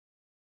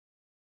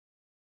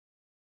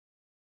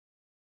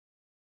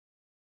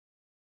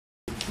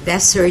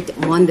Desert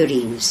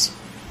Wanderings.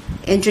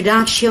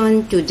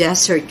 Introduction to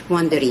Desert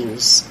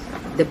Wanderings.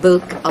 The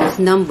Book of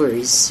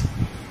Numbers.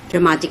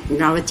 Dramatic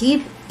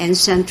narrative and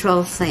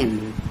central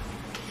theme.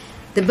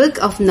 The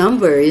Book of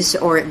Numbers,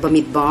 or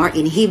Bamidbar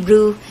in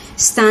Hebrew,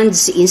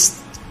 stands in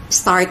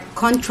stark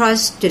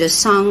contrast to the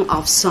Song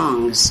of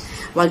Songs.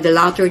 While the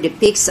latter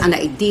depicts an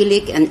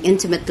idyllic and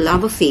intimate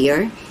love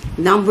affair,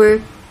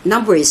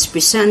 Numbers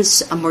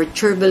presents a more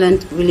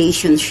turbulent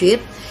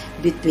relationship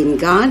between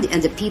God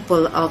and the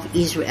people of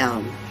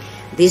Israel.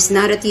 This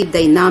narrative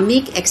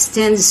dynamic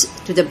extends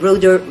to the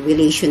broader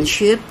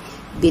relationship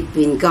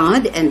between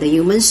God and the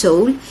human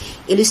soul,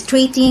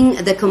 illustrating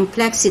the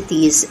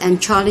complexities and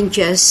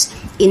challenges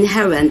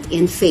inherent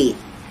in faith.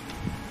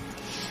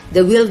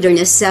 The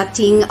wilderness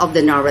setting of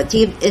the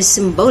narrative is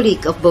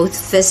symbolic of both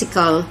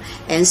physical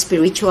and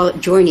spiritual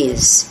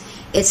journeys.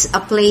 It's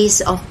a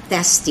place of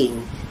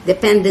testing,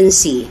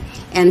 dependency,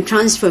 and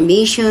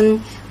transformation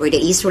where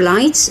the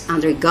Israelites,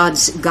 under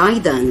God's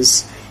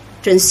guidance,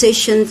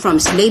 transition from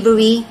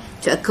slavery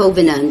to a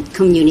covenant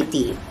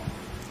community.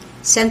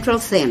 Central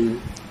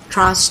theme: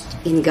 trust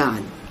in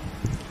God.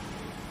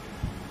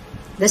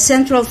 The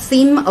central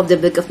theme of the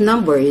Book of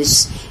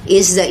Numbers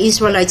is the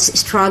Israelites'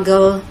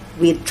 struggle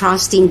with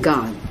trusting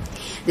God.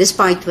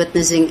 Despite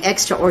witnessing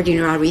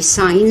extraordinary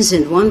signs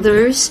and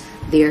wonders,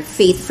 their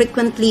faith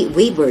frequently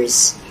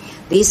wavers.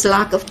 This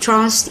lack of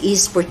trust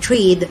is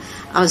portrayed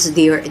as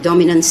their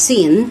dominant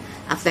sin,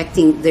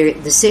 affecting their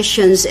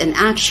decisions and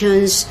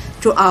actions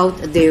throughout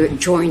their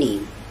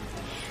journey.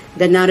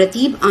 The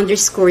narrative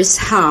underscores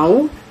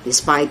how,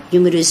 despite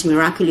numerous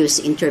miraculous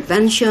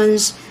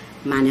interventions,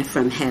 manna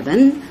from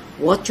heaven,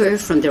 water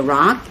from the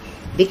rock,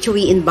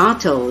 victory in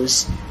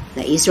battles,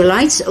 the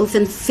Israelites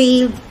often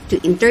failed to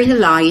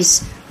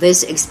internalize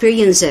these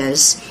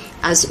experiences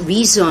as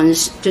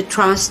reasons to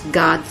trust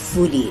God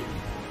fully.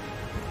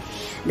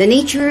 The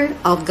nature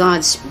of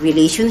God's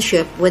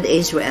relationship with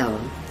Israel.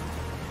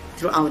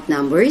 Throughout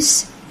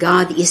Numbers,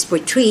 God is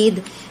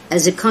portrayed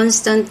as a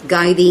constant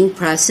guiding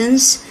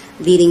presence,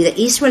 leading the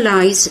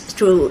Israelites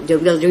through the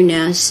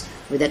wilderness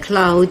with a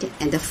cloud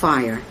and a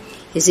fire.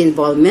 His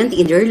involvement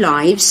in their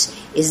lives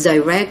is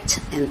direct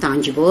and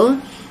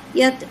tangible,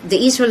 yet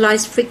the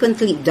Israelites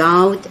frequently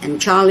doubt and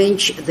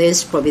challenge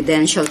this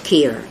providential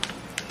care.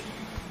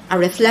 A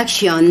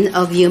reflection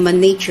of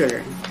human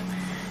nature.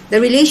 The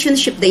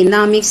relationship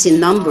dynamics in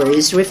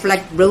Numbers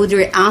reflect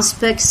broader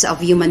aspects of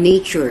human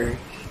nature: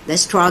 the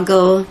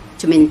struggle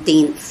to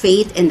maintain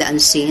faith in the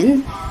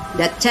unseen,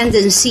 the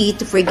tendency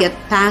to forget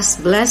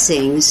past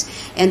blessings,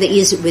 and the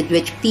ease with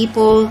which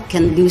people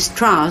can lose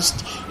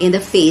trust in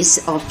the face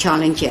of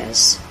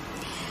challenges.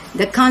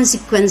 The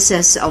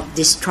consequences of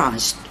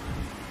distrust.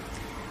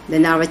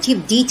 The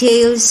narrative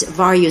details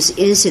various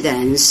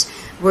incidents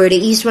where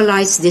the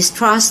Israelites'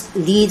 distrust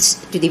leads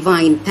to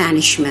divine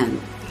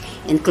punishment,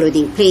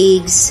 including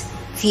plagues,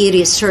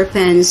 fiery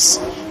serpents,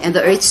 and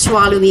the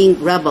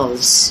earth-swallowing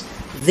rebels.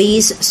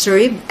 These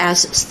serve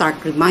as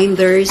stark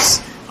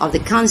reminders of the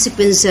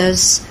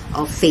consequences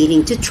of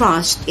failing to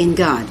trust in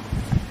God.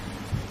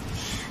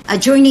 A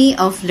journey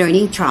of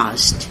learning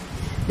trust.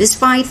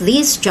 Despite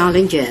these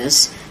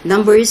challenges,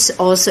 Numbers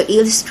also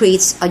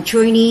illustrates a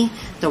journey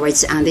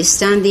towards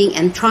understanding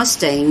and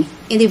trusting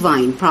in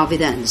divine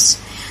providence.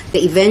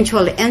 The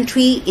eventual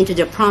entry into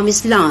the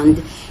promised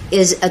land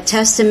is a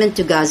testament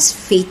to God's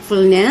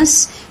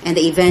faithfulness and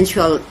the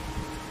eventual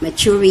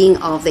maturing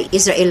of the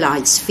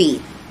Israelites'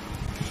 faith.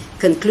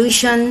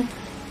 Conclusion: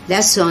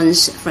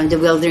 lessons from the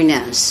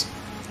wilderness.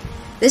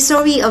 The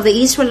story of the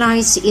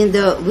Israelites in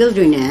the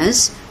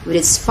wilderness, with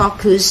its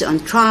focus on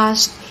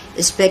trust,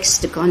 speaks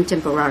to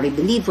contemporary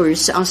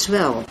believers as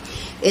well.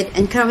 It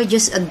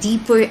encourages a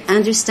deeper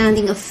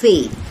understanding of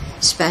faith,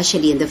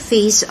 especially in the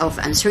face of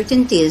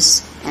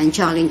uncertainties and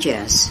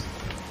challenges.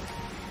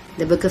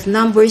 The Book of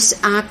Numbers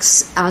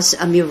acts as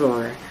a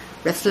mirror,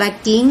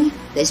 reflecting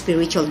the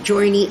spiritual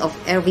journey of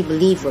every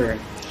believer.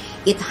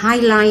 It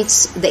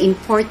highlights the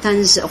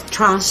importance of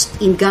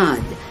trust in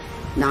God,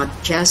 not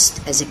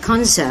just as a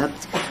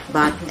concept,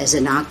 but as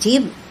an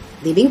active,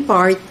 living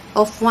part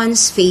of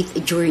one's faith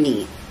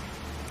journey.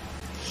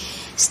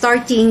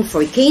 Starting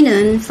for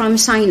Canaan from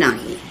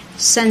Sinai,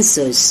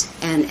 census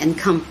and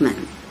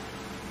encampment.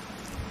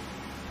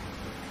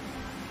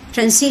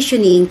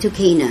 Transitioning to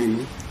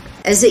Canaan.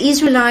 As the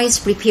Israelites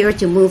prepare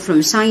to move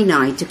from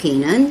Sinai to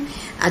Canaan,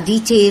 a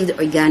detailed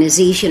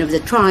organization of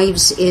the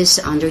tribes is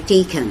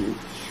undertaken.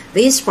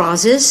 This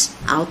process,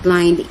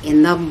 outlined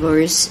in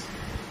Numbers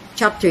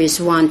chapters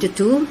 1 to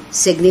 2,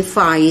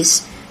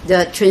 signifies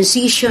the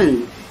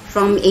transition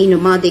from a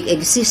nomadic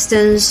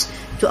existence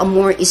to a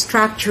more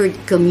structured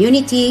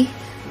community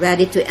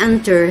ready to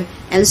enter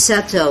and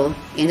settle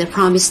in the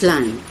Promised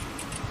Land.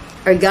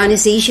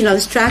 Organizational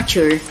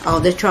structure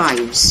of the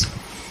tribes.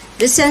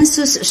 The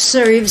census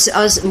serves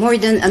as more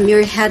than a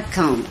mere head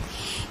count.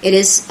 It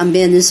is a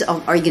means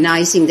of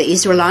organizing the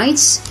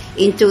Israelites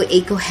into a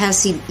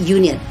cohesive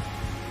unit.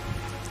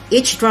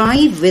 Each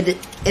tribe with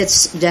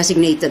its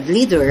designated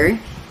leader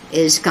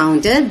is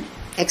counted,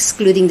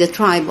 excluding the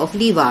tribe of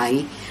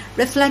Levi,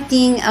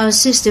 reflecting a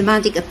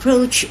systematic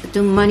approach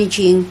to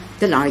managing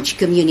the large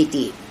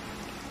community.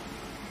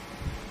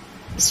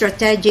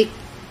 Strategic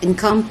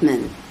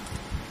encampment.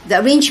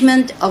 The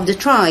arrangement of the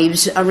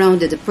tribes around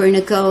the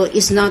tabernacle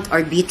is not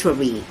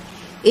arbitrary.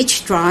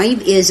 Each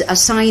tribe is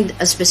assigned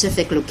a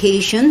specific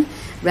location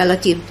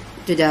relative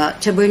to the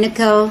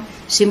tabernacle,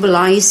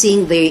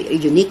 symbolizing their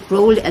unique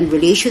role and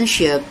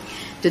relationship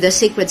to the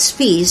sacred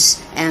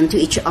space and to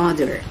each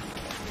other.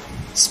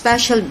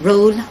 Special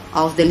role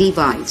of the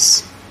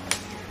Levites.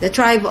 The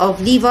tribe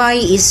of Levi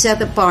is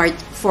set apart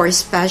for a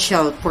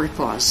special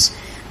purpose.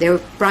 Their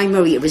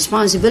primary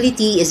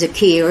responsibility is the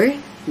care,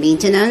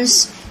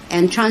 maintenance,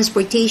 and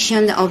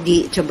transportation of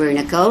the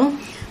tabernacle,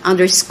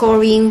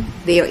 underscoring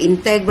their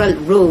integral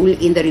role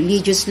in the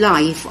religious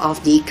life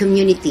of the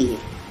community.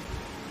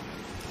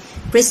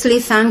 Priestly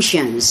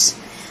functions.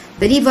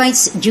 The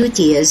Levites'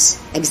 duties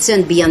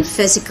extend beyond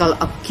physical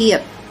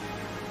upkeep.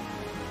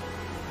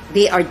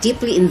 They are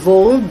deeply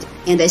involved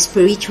in the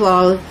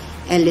spiritual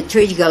and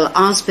liturgical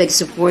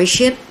aspects of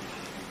worship,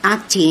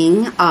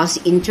 acting as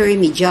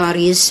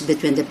intermediaries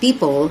between the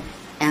people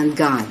and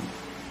God.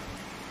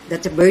 The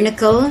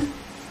tabernacle,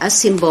 a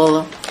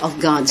symbol of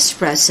God's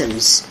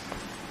presence.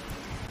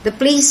 The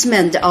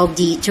placement of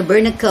the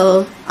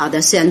tabernacle at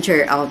the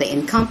center of the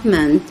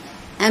encampment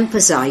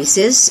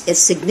emphasizes its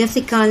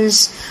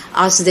significance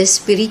as the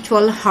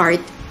spiritual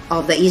heart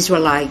of the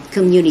Israelite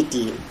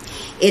community.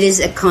 It is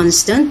a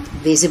constant,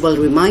 visible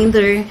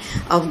reminder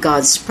of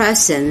God's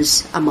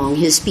presence among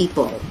His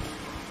people.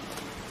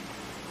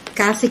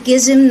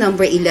 Catechism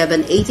number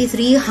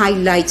 1183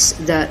 highlights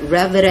the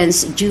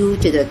reverence due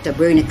to the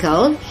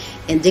tabernacle,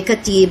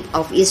 indicative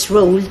of its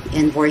role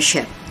in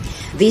worship.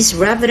 This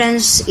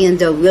reverence in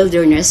the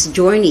wilderness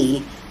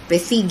journey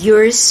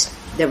prefigures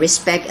the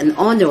respect and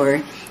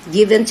honor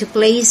given to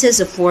places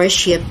of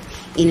worship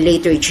in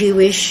later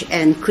Jewish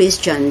and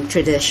Christian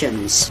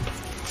traditions.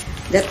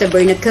 The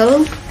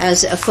tabernacle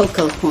as a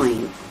focal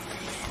point.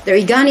 The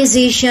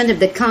organization of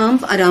the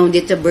camp around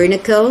the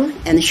tabernacle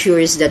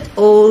ensures that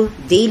all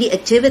daily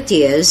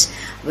activities,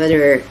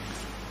 whether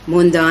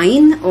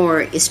mundane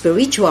or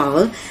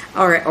spiritual,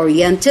 are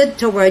oriented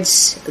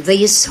towards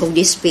this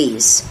holy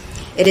space.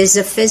 It is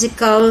a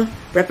physical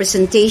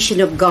representation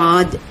of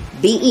God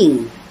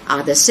being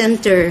at the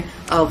center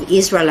of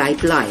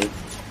Israelite life.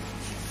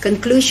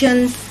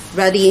 Conclusion,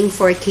 readying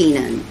for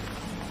Canaan.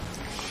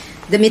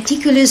 The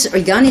meticulous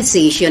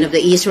organization of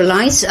the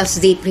Israelites as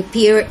they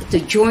prepare to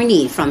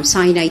journey from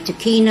Sinai to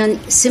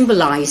Canaan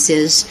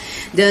symbolizes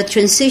the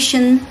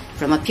transition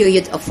from a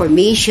period of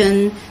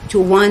formation to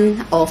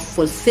one of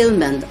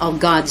fulfillment of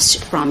God's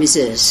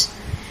promises.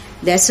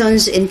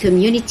 Lessons in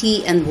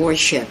community and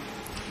worship.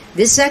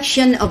 This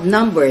section of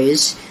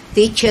Numbers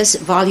teaches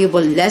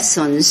valuable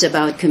lessons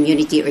about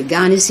community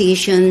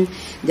organization,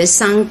 the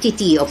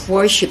sanctity of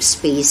worship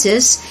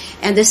spaces,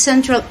 and the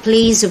central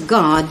place of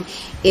God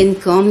in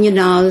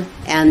communal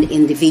and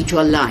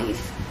individual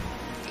life.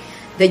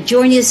 The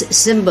journey's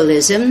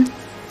symbolism,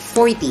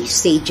 40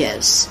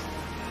 stages.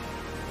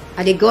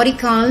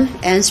 Allegorical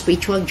and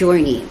spiritual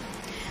journey.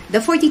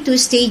 The 42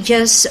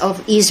 stages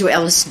of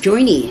Israel's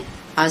journey,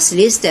 as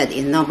listed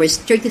in Numbers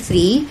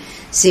 33,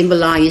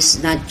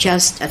 symbolize not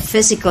just a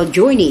physical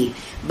journey,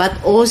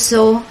 but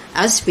also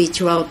a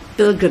spiritual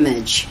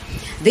pilgrimage.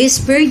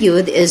 This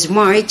period is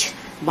marked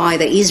by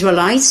the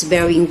Israelites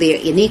bearing their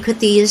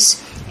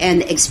iniquities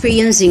and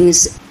experiencing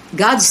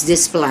God's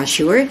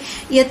displeasure,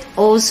 yet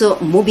also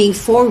moving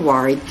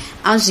forward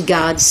as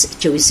God's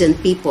chosen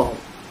people.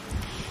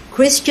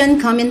 Christian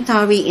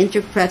commentary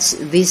interprets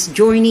this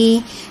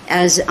journey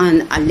as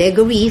an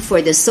allegory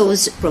for the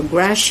soul's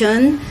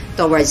progression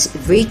towards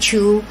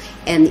virtue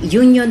and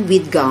union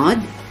with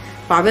God,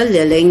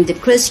 paralleling the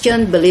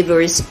Christian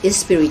believer's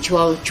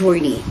spiritual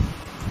journey.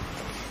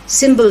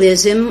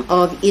 Symbolism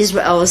of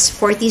Israel's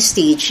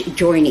 40-stage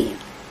journey.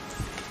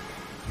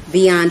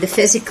 Beyond the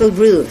physical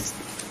route,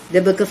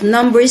 the book of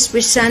Numbers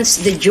presents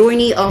the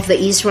journey of the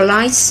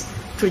Israelites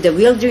through the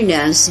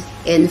wilderness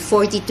in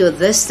 42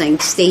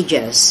 distinct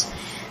stages.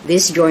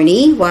 This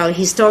journey, while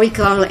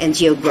historical and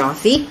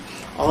geographic,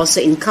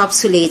 also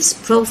encapsulates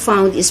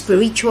profound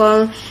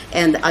spiritual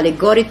and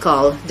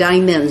allegorical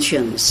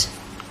dimensions.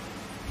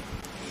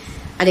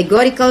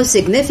 Allegorical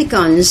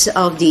significance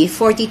of the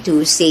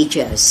 42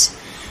 stages.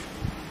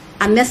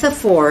 A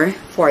metaphor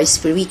for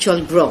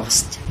spiritual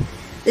growth.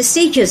 The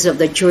stages of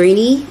the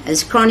journey,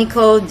 as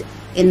chronicled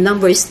in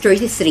Numbers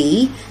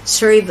 33,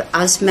 serve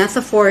as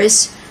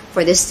metaphors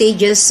for the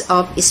stages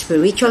of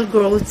spiritual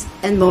growth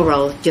and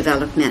moral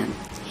development.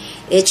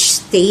 Each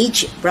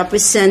stage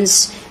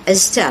represents a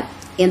step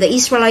in the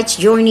Israelites'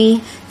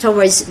 journey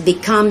towards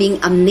becoming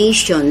a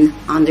nation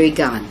under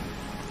God.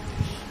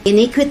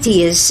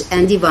 Iniquities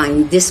and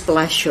divine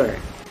displeasure.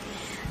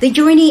 The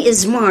journey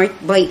is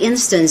marked by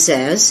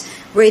instances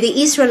where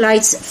the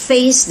Israelites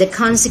face the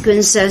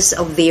consequences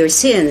of their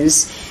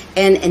sins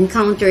and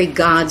encounter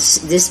God's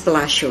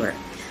displeasure.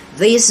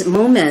 These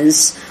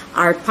moments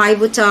are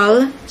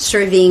pivotal,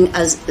 serving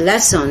as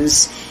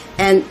lessons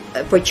and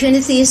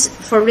opportunities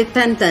for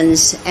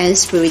repentance and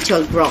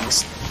spiritual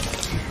growth.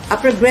 A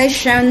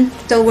progression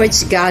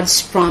towards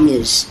God's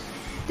promise.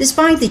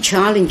 Despite the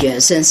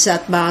challenges and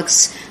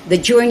setbacks, the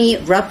journey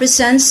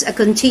represents a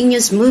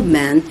continuous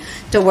movement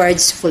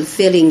towards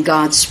fulfilling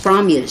God's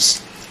promise.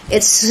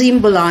 It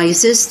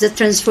symbolizes the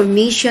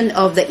transformation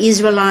of the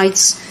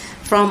Israelites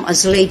from a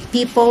slave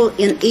people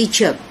in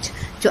Egypt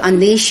to a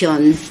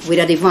nation with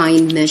a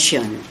divine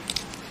mission.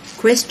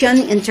 Christian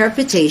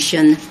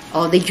interpretation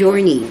of the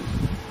journey.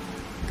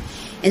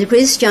 In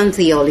Christian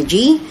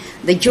theology,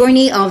 the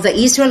journey of the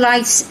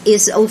Israelites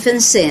is often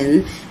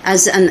seen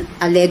as an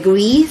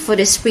allegory for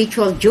the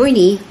spiritual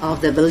journey of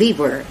the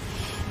believer.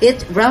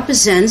 It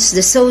represents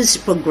the soul's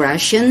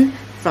progression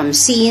from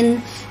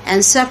sin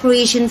and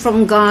separation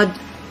from God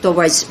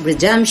towards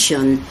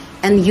redemption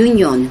and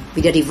union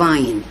with the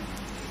divine.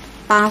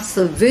 Path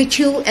of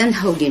virtue and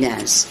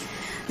holiness.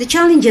 The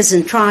challenges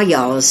and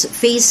trials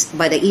faced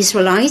by the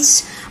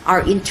Israelites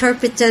are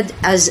interpreted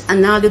as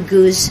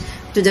analogous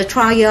to the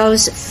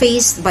trials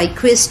faced by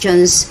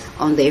Christians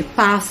on their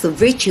path of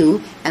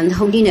virtue and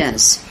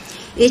holiness.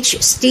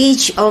 Each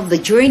stage of the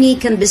journey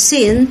can be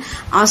seen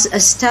as a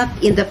step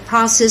in the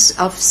process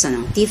of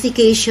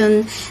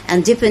sanctification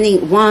and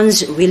deepening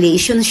one's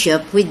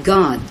relationship with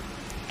God.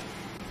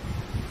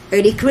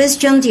 Early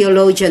Christian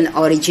theologian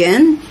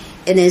Origen,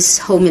 in his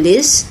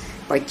homilies,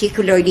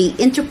 particularly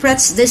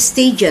interprets the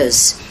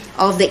stages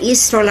of the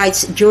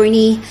Israelites'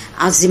 journey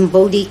as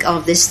symbolic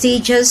of the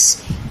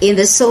stages in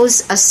the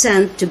soul's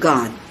ascent to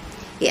God.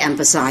 He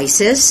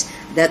emphasizes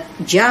that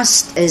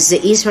just as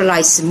the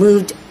Israelites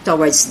moved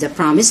towards the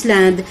promised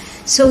land,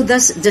 so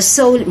does the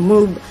soul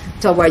move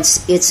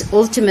towards its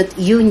ultimate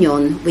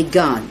union with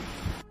God.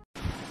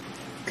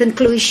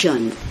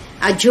 Conclusion: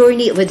 a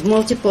journey with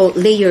multiple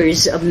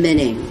layers of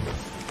meaning.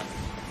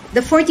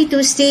 The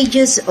 42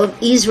 stages of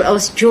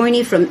Israel's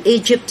journey from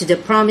Egypt to the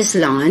Promised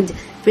Land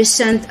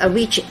present a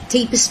rich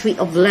tapestry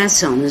of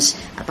lessons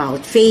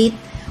about faith,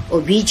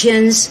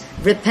 obedience,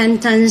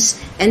 repentance,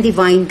 and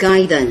divine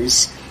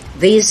guidance.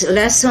 These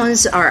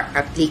lessons are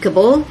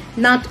applicable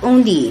not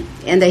only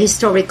in the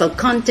historical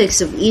context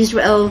of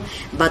Israel,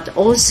 but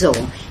also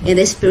in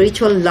the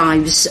spiritual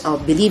lives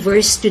of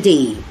believers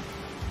today.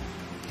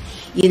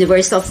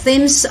 Universal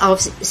themes of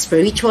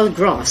spiritual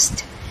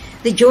growth.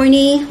 The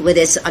journey, with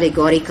its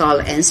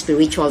allegorical and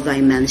spiritual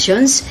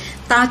dimensions,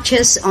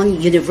 touches on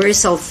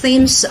universal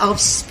themes of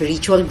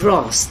spiritual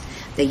growth: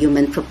 the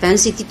human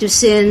propensity to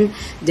sin,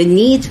 the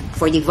need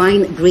for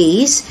divine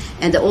grace,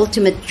 and the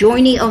ultimate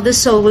journey of the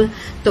soul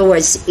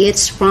towards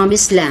its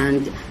promised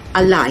land,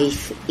 a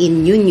life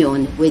in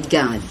union with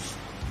God.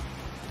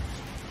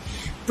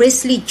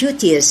 Priestly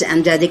duties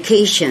and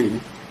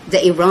dedication,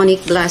 the Aaronic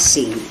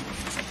blessing.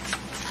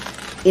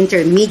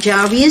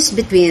 Intermediaries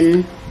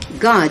between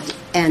God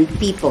and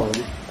people.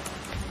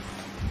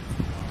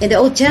 In the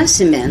Old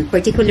Testament,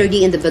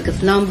 particularly in the book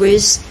of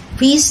Numbers,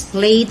 priests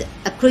played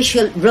a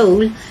crucial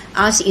role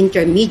as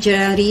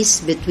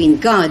intermediaries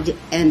between God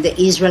and the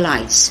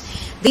Israelites.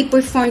 They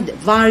performed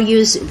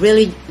various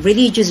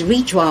religious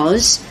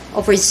rituals,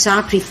 offered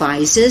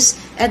sacrifices,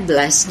 and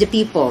blessed the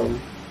people.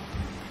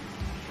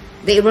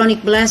 The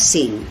Aaronic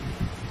blessing.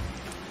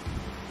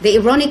 The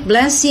Aaronic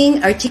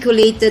blessing,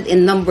 articulated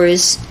in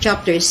Numbers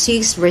chapter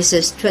 6,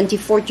 verses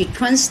 24 to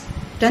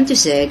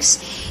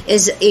 26,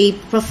 is a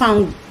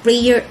profound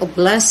prayer of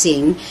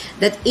blessing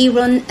that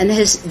Aaron and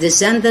his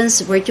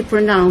descendants were to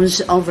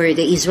pronounce over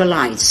the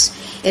Israelites.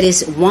 It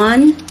is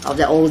one of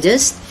the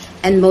oldest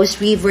and most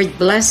revered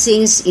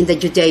blessings in the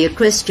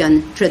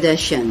Judeo-Christian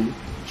tradition.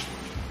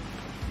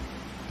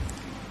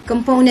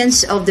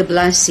 Components of the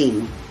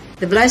blessing.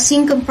 The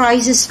blessing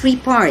comprises 3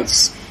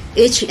 parts,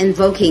 each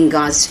invoking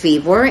God's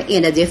favor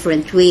in a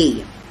different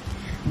way.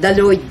 The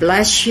Lord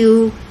bless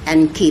you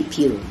and keep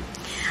you.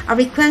 A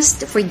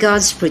request for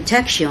God's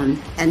protection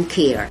and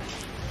care.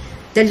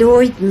 The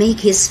Lord make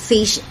His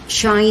face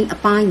shine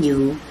upon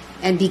you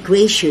and be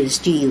gracious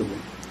to you.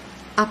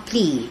 A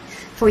plea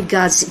for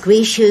God's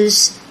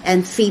gracious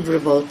and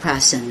favorable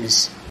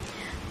presence.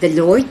 The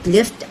Lord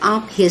lift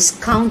up His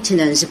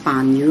countenance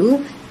upon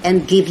you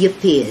and give you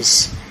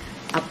peace.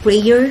 A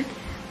prayer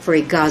for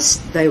God's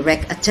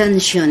direct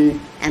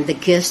attention and the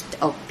gift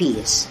of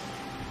peace.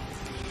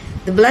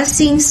 The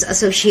blessing's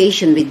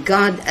association with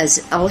God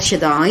as El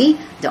Shaddai,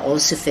 the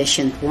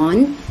all-sufficient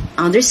one,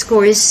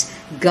 underscores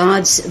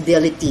God's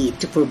ability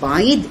to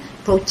provide,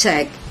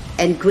 protect,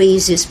 and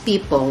grace His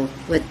people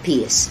with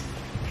peace.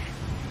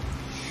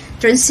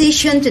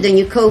 Transition to the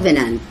New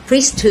Covenant,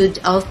 priesthood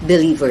of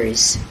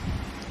believers.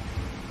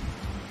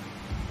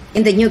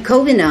 In the New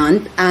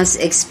Covenant, as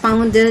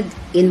expounded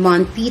in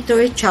 1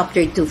 Peter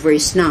chapter 2,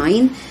 verse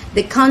 9,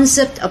 the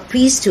concept of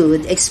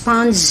priesthood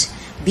expands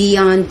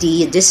beyond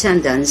the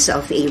descendants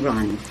of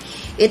Aaron.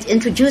 It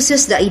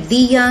introduces the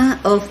idea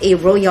of a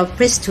royal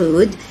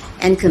priesthood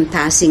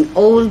encompassing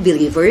all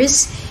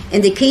believers,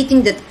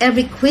 indicating that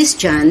every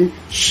Christian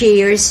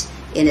shares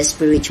in a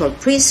spiritual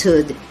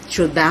priesthood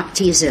through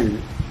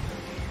baptism.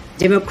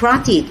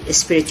 Democratic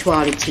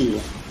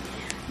spirituality.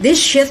 This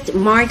shift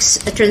marks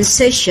a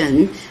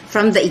transition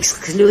from the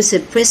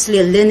exclusive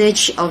priestly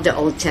lineage of the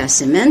Old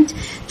Testament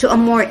to a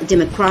more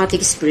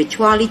democratic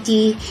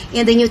spirituality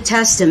in the New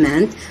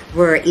Testament,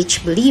 where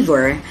each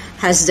believer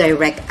has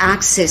direct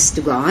access to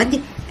God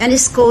and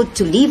is called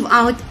to live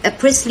out a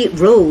priestly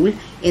role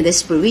in the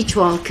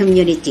spiritual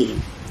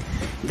community,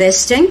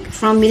 distinct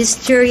from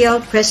ministerial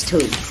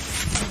priesthood.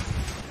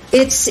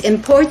 It's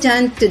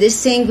important to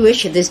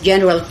distinguish this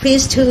general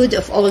priesthood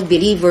of all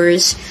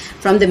believers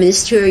from the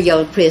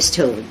ministerial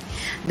priesthood.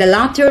 The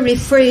latter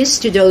refers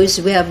to those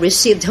who have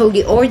received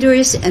holy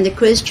orders and the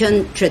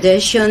Christian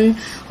tradition,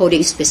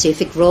 holding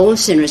specific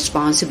roles and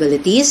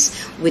responsibilities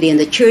within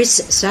the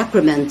church's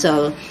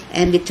sacramental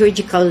and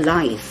liturgical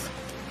life.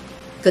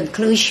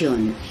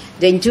 Conclusion: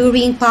 the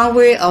enduring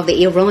power of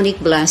the Aaronic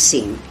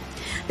blessing.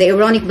 The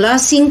Aaronic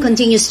blessing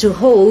continues to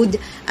hold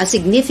a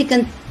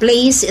significant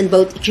place in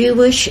both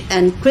Jewish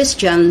and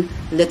Christian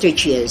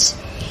liturgies.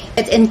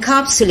 It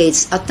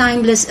encapsulates a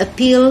timeless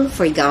appeal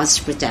for God's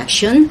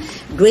protection,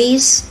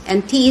 grace,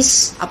 and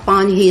peace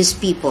upon His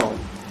people,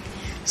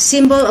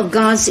 symbol of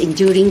God's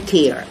enduring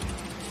care.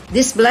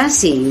 These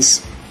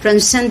blessings,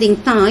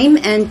 transcending time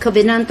and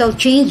covenantal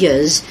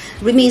changes,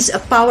 remains a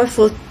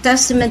powerful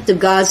testament to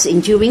God's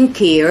enduring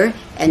care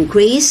and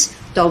grace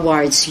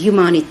towards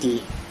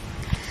humanity.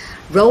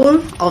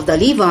 Role of the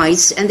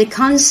Levites and the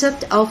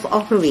concept of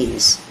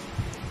offerings.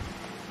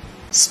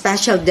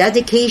 Special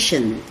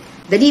dedication.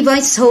 The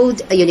Levites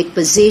hold a unique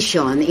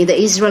position in the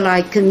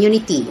Israelite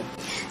community.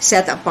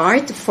 Set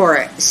apart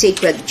for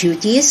sacred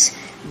duties,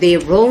 their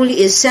role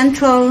is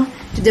central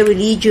to the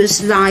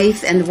religious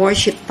life and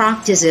worship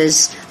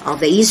practices of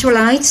the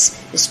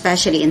Israelites,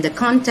 especially in the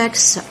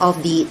context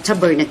of the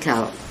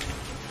tabernacle.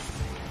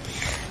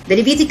 The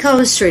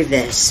Levitical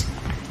service.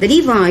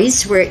 The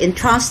Levites were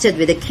entrusted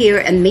with the care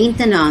and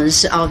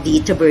maintenance of the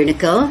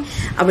tabernacle,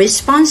 a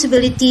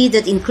responsibility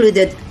that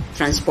included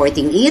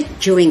transporting it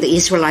during the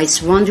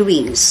Israelites'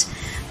 wanderings.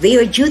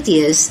 Their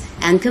duties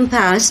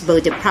encompassed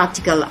both the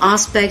practical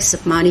aspects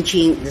of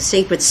managing the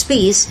sacred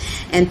space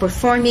and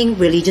performing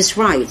religious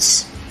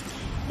rites.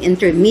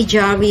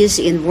 Intermediaries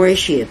in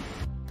worship.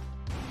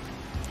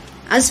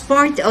 As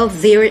part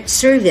of their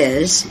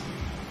service,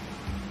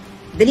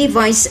 the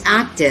Levites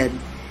acted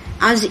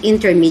as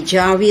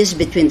intermediaries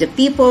between the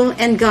people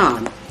and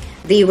God.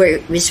 They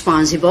were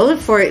responsible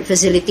for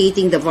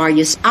facilitating the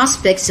various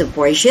aspects of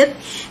worship,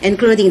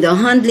 including the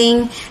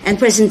handling and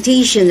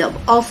presentation of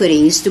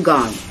offerings to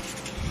God.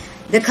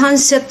 The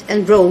concept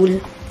and role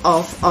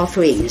of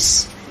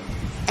offerings.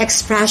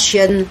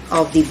 Expression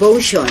of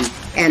devotion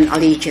and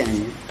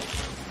allegiance.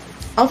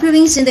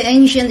 Offerings in the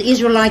ancient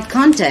Israelite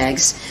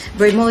context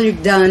were more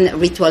than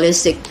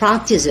ritualistic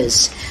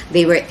practices.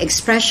 They were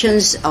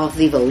expressions of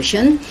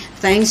devotion,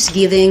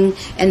 thanksgiving,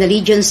 and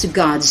allegiance to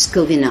God's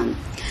covenant.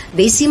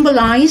 They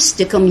symbolize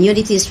the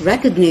community's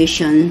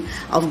recognition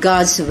of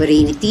God's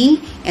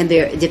sovereignty and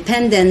their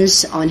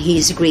dependence on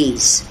His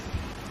grace.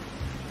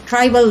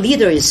 Tribal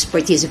leaders'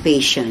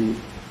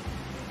 participation.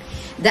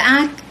 The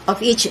act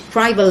of each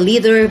tribal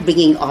leader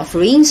bringing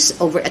offerings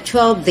over a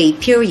 12-day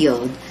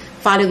period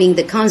following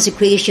the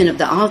consecration of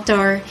the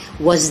altar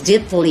was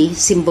deeply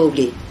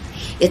symbolic.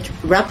 It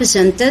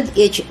represented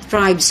each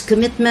tribe's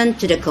commitment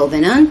to the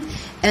covenant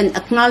and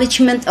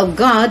acknowledgement of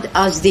God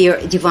as their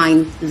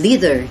divine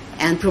leader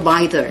and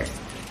provider.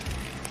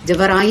 The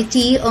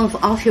variety of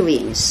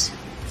offerings.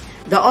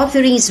 The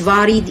offerings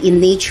varied in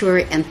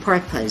nature and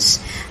purpose.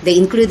 They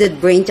included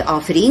burnt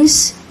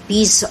offerings,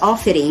 peace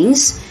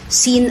offerings,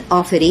 sin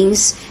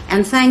offerings,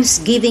 and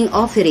thanksgiving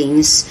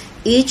offerings,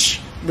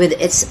 each with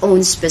its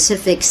own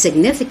specific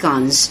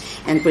significance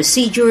and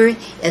procedure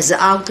as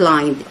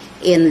outlined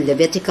in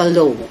Levitical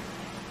law.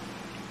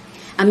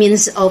 A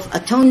means of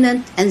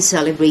atonement and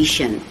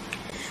celebration.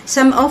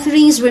 Some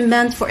offerings were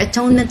meant for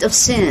atonement of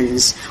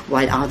sins,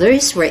 while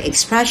others were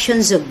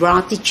expressions of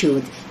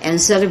gratitude and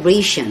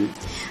celebration.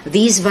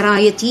 This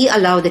variety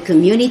allowed the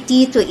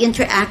community to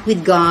interact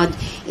with God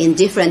in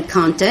different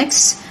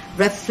contexts,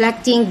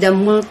 reflecting the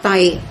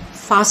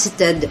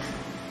multifaceted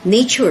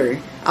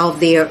nature of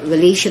their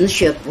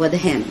relationship with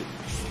Him.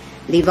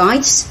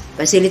 Levites,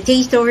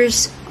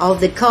 facilitators of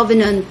the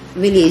covenant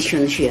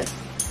relationship.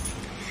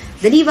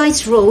 The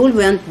Levites' role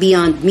went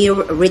beyond mere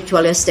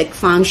ritualistic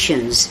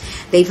functions.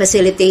 They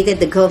facilitated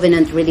the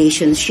covenant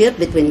relationship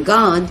between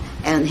God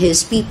and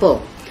His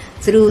people.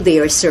 Through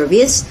their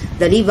service,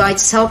 the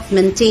Levites helped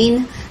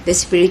maintain the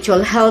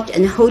spiritual health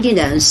and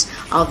holiness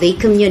of the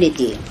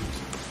community.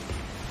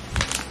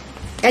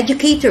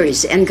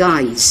 Educators and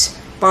guides.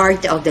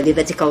 Part of the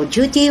Levitical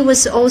duty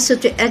was also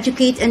to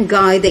educate and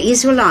guide the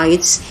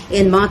Israelites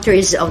in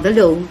matters of the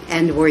law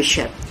and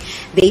worship.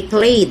 They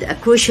played a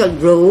crucial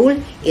role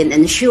in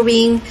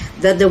ensuring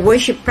that the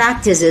worship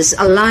practices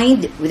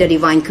aligned with the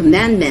divine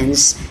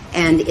commandments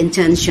and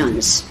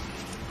intentions.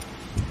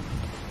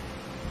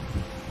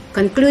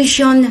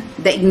 Conclusion: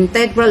 the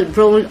integral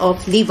role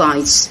of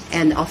Levites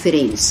and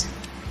offerings.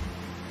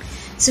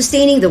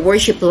 Sustaining the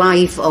worship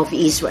life of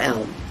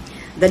Israel.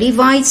 The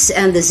Levites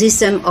and the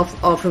system of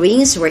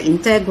offerings were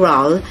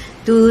integral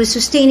to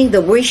sustaining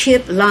the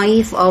worship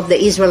life of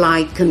the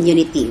Israelite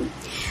community.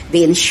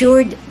 They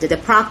ensured that the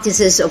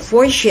practices of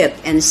worship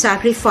and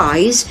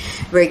sacrifice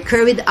were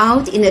carried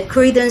out in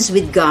accordance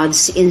with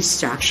God's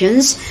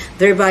instructions,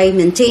 thereby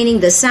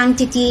maintaining the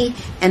sanctity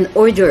and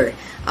order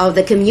of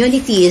the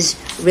community's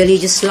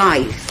religious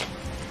life.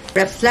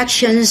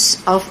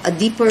 Reflections of a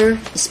deeper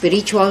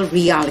spiritual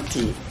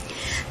reality.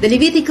 The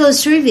Levitical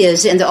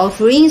service and the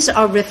offerings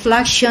are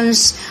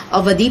reflections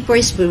of a deeper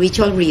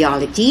spiritual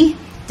reality,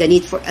 the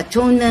need for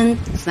atonement,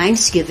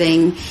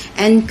 thanksgiving,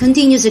 and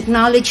continuous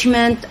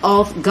acknowledgement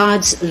of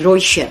God's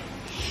lordship.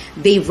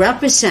 They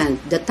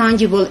represent the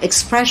tangible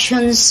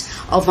expressions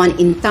of an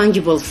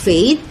intangible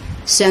faith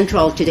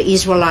central to the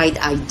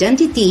Israelite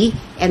identity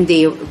and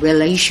their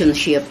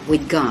relationship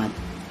with God.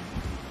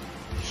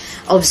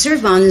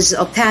 Observance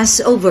of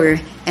Passover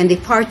and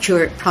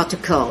departure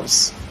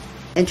protocols.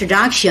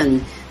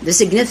 Introduction: the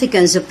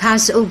significance of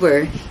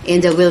Passover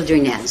in the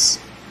wilderness.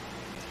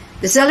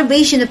 The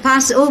celebration of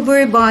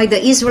Passover by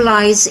the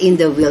Israelites in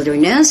the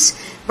wilderness,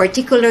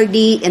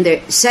 particularly in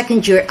the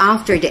second year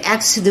after the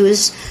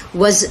Exodus,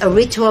 was a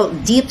ritual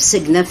of deep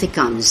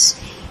significance.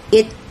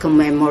 It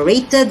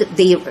commemorated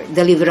their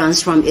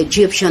deliverance from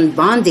Egyptian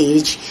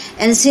bondage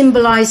and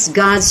symbolized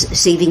God's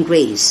saving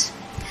grace.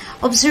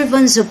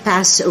 Observance of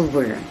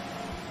Passover.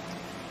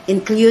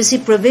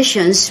 Inclusive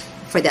provisions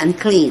for the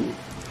unclean.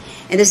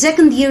 In the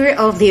second year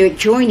of their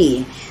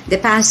journey, the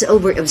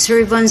Passover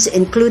observance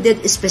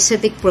included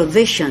specific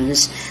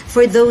provisions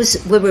for those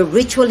who were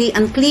ritually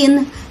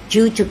unclean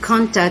due to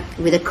contact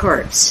with a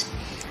corpse.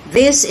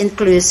 This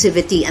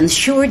inclusivity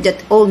ensured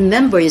that all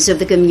members of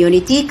the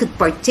community could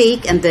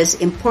partake in this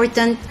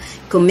important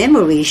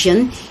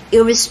commemoration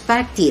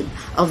irrespective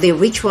of their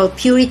ritual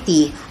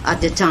purity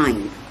at the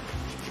time.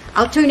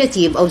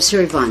 Alternative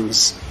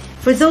observance.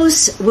 For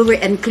those who were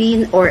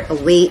unclean or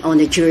away on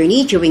a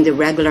journey during the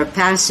regular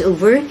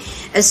Passover,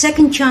 a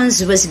second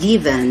chance was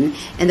given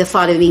in the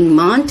following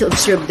month to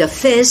observe the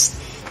feast,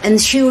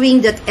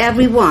 ensuring that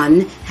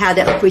everyone had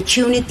the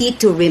opportunity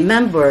to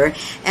remember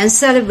and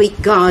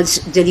celebrate God's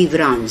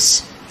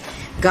deliverance.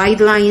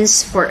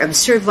 Guidelines for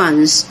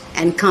observance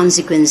and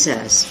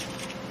consequences.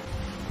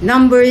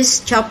 Numbers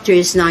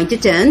chapters 9 to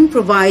 10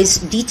 provides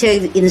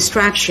detailed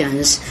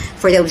instructions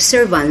for the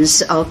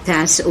observance of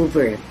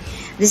Passover.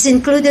 This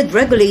included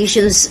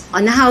regulations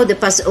on how the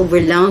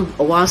Passover lamb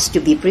was to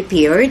be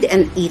prepared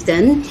and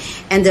eaten,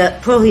 and the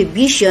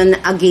prohibition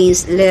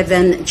against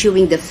leaven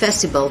during the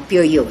festival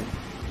period.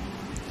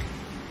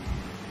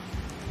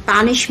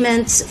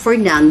 Punishments for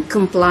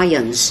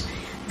non-compliance.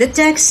 The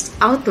text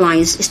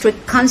outlines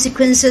strict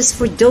consequences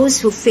for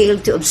those who fail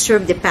to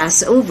observe the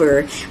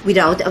Passover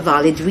without a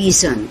valid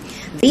reason.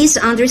 These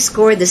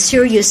underscore the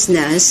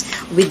seriousness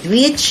with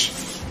which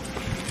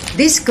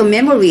this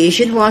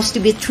commemoration was to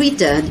be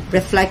treated,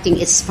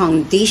 reflecting its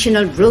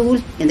foundational role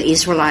in the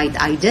Israelite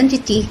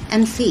identity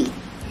and faith.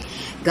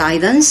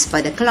 Guidance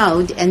by the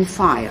cloud and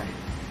fire.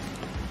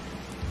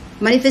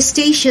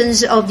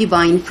 Manifestations of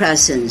divine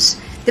presence.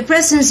 The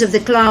presence of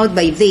the cloud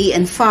by day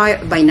and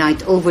fire by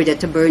night over the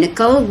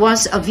tabernacle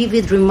was a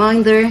vivid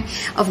reminder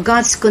of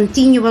God's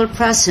continual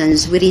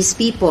presence with His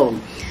people.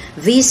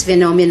 This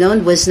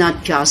phenomenon was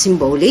not just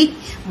symbolic,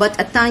 but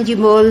a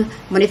tangible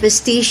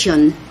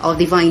manifestation of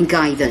divine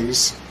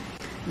guidance.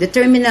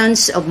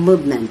 Determinants of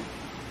movement.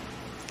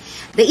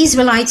 The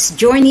Israelites'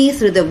 journey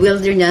through the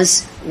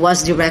wilderness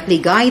was directly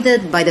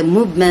guided by the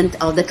movement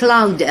of the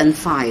cloud and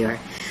fire.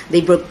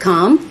 They broke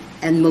camp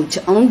and moved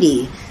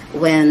only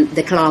when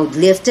the cloud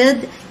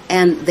lifted,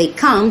 and they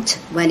camped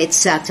when it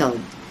settled.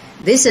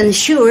 This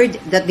ensured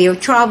that their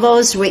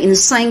travels were in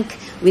sync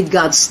with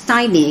God's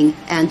timing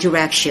and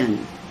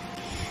direction.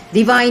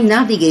 Divine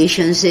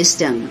navigation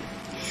system.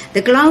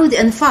 The cloud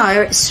and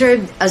fire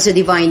served as a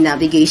divine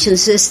navigation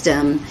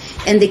system,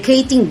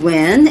 indicating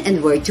when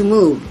and where to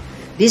move.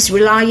 This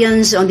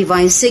reliance on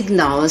divine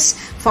signals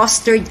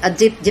fostered a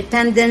deep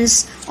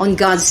dependence on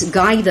God's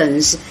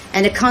guidance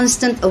and a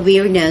constant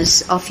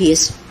awareness of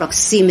His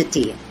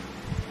proximity.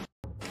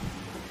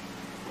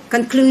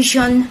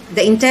 Conclusion: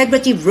 the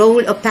integrative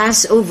role of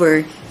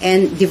Passover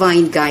and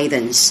divine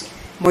guidance,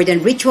 more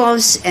than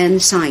rituals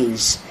and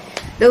signs.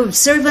 The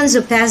observance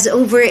of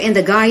Passover and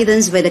the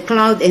guidance by the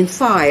cloud and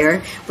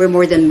fire were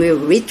more than mere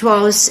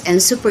rituals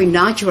and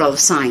supernatural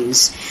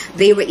signs.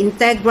 They were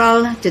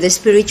integral to the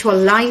spiritual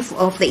life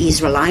of the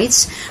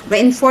Israelites,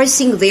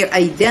 reinforcing their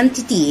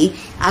identity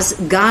as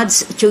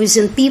God's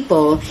chosen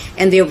people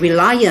and their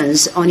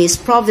reliance on His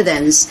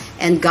providence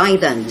and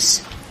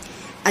guidance.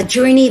 A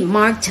journey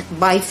marked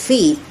by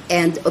faith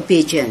and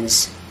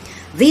obedience.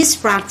 These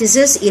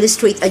practices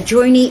illustrate a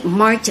journey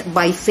marked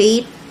by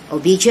faith,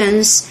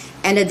 obedience,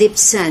 and a deep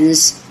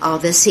sense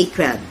of the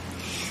sacred.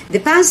 The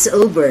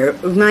Passover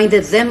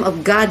reminded them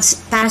of God's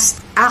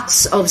past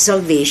acts of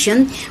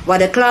salvation, while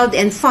the cloud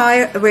and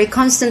fire were a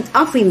constant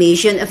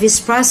affirmation of His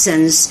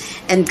presence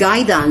and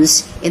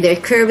guidance in their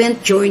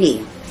current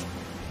journey.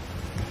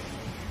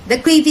 The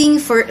craving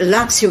for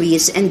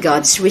luxuries and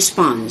God's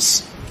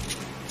response.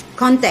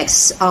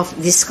 Context of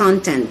this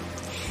content.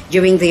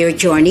 During their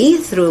journey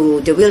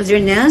through the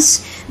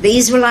wilderness, the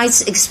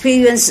Israelites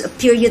experienced a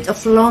period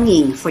of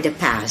longing for the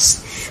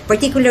past,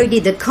 particularly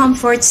the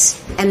comforts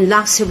and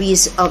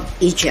luxuries of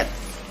Egypt.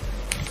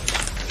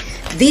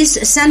 This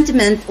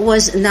sentiment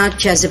was not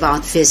just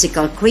about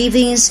physical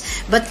cravings,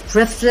 but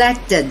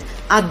reflected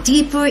a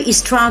deeper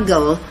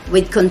struggle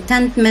with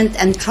contentment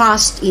and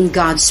trust in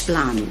God's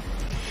plan.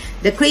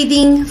 The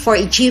craving for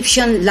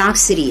Egyptian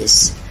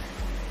luxuries,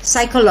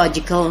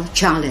 psychological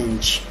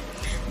challenge.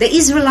 The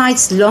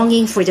Israelites'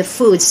 longing for the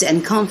foods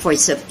and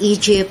comforts of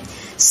Egypt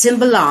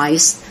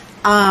symbolized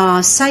a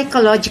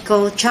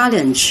psychological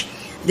challenge.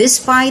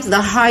 Despite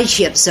the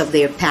hardships of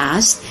their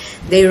past,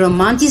 they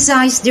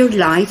romanticized their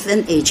life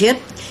in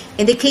Egypt,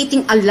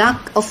 indicating a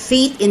lack of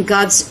faith in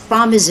God's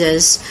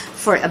promises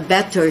for a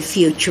better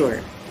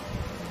future.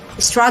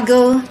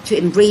 Struggle to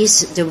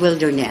embrace the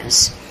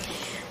wilderness.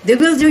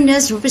 The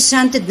wilderness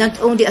represented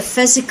not only a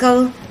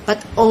physical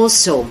but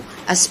also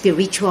a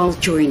spiritual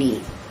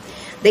journey.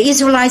 The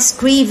Israelites'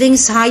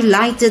 cravings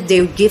highlighted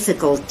their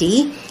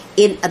difficulty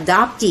in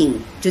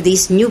adapting to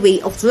this new way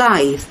of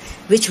life,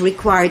 which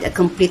required a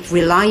complete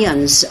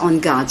reliance on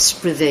God's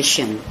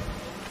provision.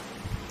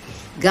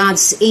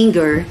 God's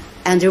anger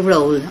and the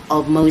role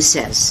of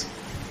Moses.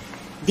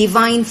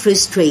 Divine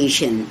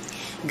frustration.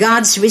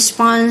 God's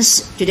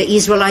response to the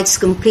Israelites'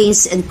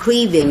 complaints and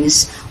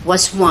cravings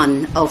was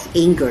one of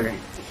anger.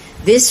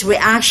 This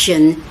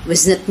reaction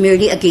was not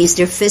merely against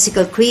their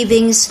physical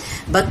cravings,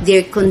 but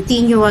their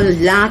continual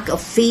lack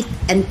of faith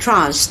and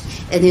trust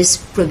in His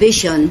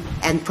provision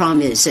and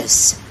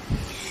promises.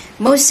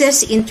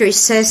 Moses'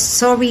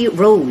 intercessory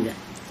role.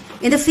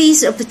 In the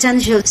face of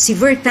potential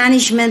severe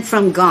punishment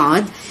from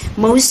God,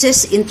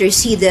 Moses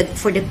interceded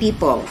for the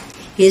people.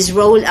 His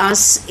role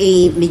as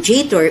a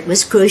mediator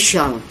was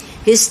crucial.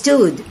 He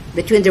stood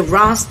between the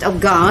wrath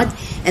of God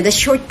and the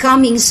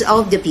shortcomings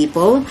of the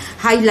people,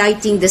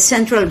 highlighting the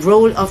central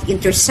role of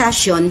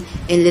intercession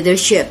in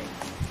leadership.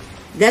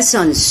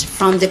 Lessons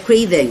from the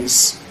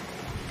cravings.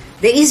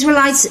 The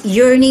Israelites'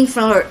 yearning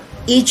for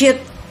Egypt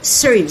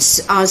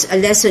serves as a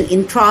lesson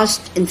in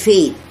trust and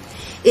faith.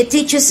 It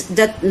teaches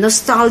that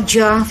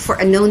nostalgia for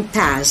a known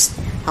past,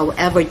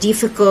 however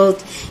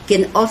difficult,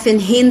 can often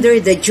hinder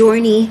the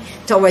journey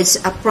towards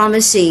a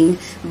promising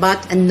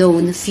but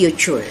unknown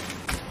future.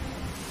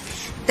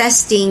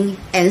 Testing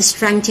and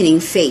strengthening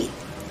faith.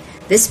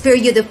 This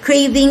period of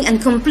craving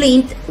and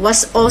complaint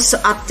was also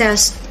a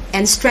test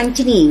and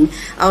strengthening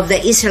of the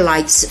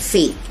Israelites'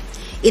 faith.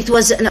 It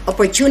was an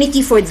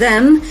opportunity for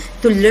them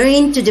to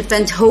learn to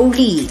depend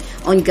wholly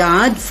on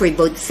God for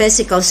both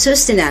physical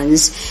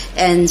sustenance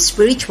and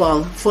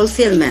spiritual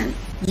fulfillment,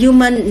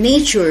 human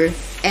nature,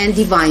 and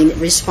divine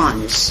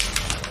response.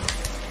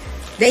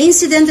 The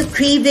incident of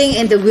craving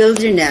in the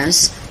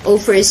wilderness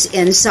offers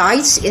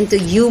insights into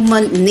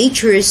human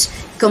nature's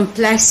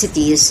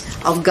complexities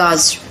of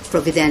God's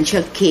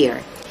providential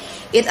care.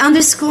 It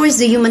underscores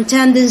the human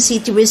tendency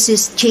to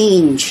resist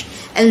change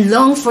and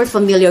long for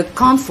familiar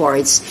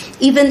comforts,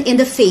 even in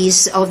the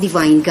face of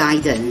divine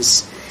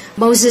guidance.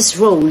 Moses'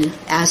 role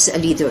as a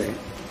leader.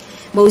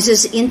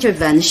 Moses'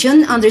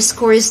 intervention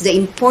underscores the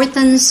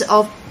importance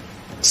of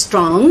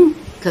strong,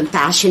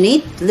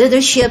 compassionate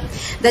leadership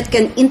that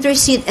can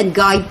intercede and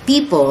guide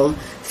people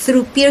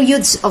through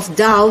periods of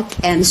doubt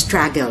and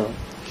struggle.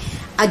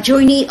 A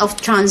journey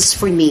of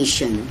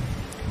transformation.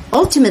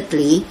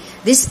 Ultimately,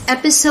 this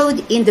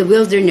episode in the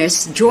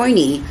wilderness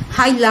journey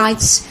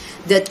highlights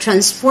the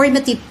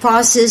transformative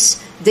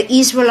process the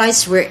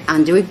Israelites were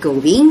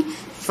undergoing,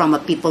 from a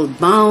people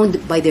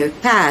bound by their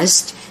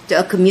past to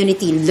a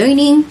community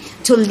learning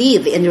to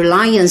live in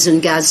reliance on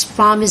God's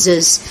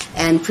promises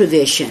and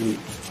provision.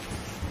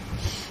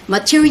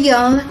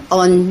 Material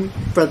on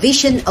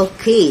provision of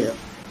quail.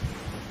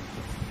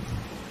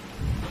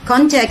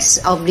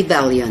 Context of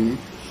rebellion.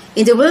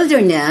 In the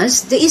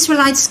wilderness, the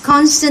Israelites'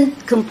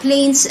 constant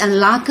complaints and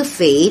lack of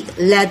faith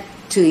led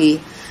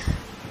to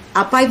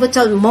a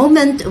pivotal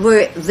moment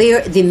where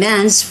their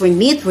demands for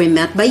meat were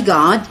met by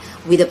God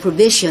with the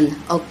provision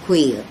of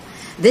quail.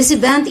 This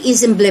event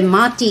is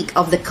emblematic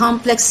of the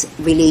complex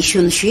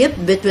relationship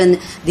between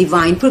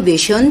divine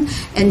provision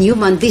and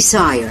human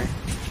desire.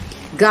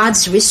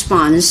 God's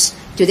response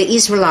to the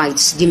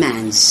Israelites'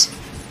 demands.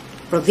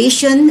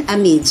 Provision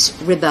amidst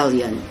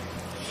rebellion.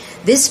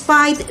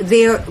 Despite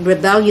their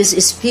rebellious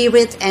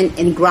spirit and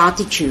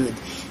ingratitude,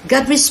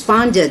 God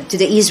responded to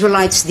the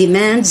Israelites'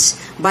 demands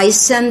by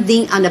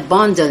sending an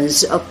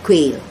abundance of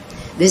quail.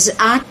 This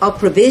act of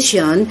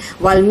provision,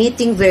 while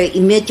meeting their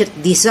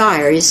immediate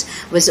desires,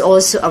 was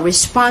also a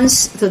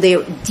response to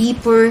their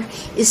deeper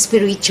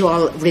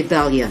spiritual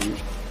rebellion.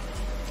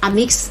 A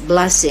mixed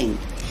blessing.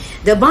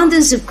 The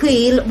abundance of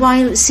quail,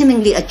 while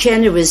seemingly a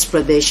generous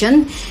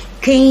provision,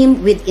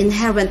 came with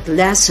inherent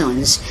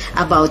lessons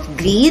about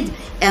greed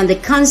and the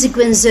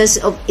consequences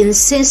of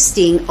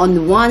insisting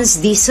on one's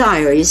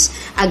desires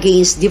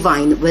against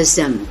divine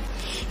wisdom.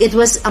 It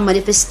was a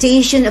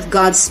manifestation of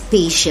God's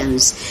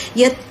patience,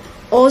 yet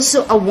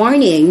also a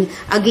warning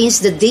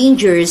against the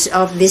dangers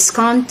of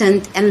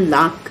discontent and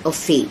lack of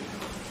faith.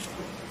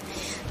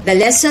 The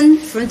lesson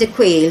from the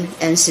quail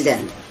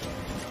incident.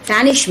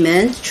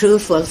 Punishment through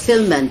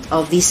fulfillment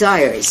of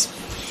desires.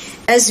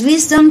 As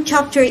Wisdom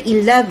chapter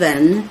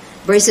 11,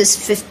 verses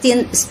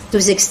 15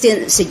 to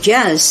 16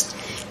 suggests,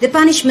 the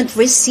punishment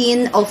for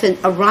sin often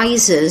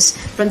arises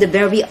from the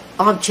very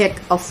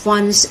object of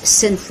one's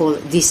sinful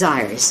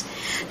desires.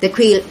 The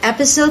quail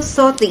episode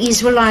taught the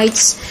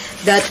Israelites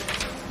that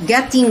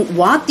getting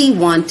what they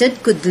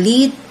wanted could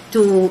lead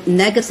to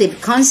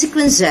negative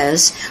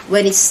consequences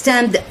when it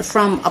stemmed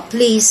from a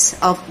place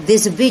of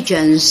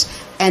disobedience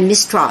and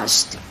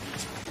mistrust.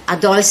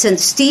 Adolescent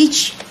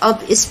stage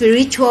of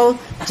spiritual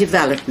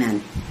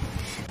development.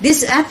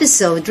 This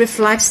episode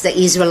reflects the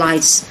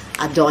Israelites'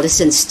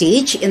 adolescent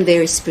stage in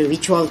their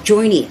spiritual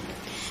journey.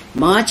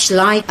 Much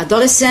like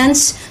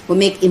adolescents who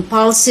make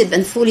impulsive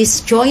and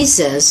foolish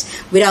choices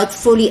without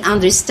fully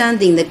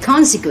understanding the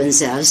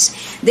consequences,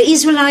 the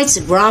Israelites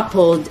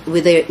grappled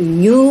with their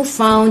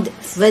newfound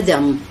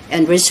freedom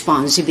and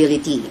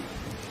responsibility.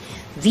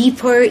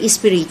 Deeper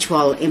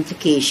spiritual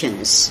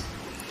implications.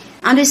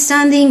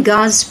 Understanding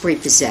God's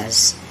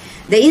purposes.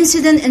 The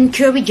incident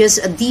encourages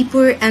a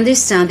deeper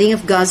understanding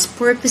of God's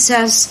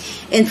purposes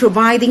in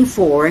providing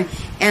for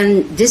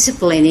and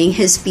disciplining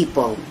His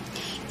people.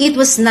 It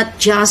was not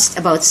just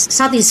about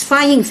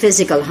satisfying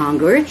physical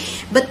hunger,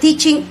 but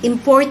teaching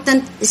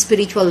important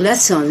spiritual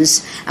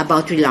lessons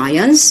about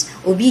reliance,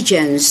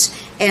 obedience,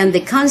 and the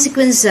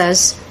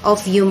consequences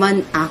of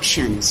human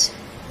actions.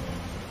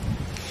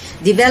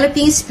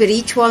 Developing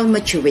spiritual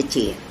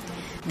maturity.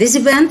 This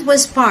event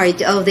was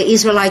part of the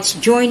Israelites'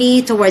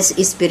 journey towards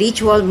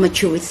spiritual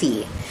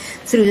maturity.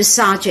 Through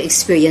such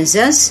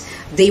experiences,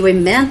 they were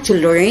meant to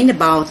learn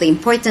about the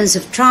importance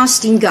of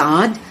trusting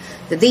God,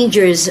 the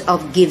dangers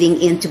of giving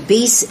in to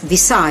base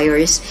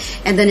desires,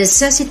 and the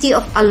necessity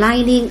of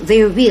aligning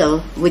their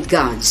will with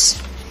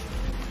God's.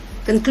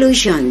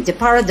 Conclusion: the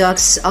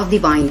paradox of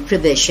divine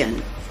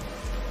provision.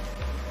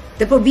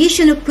 The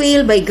provision of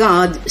quail by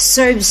God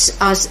serves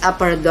as a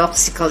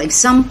paradoxical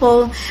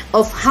example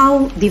of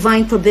how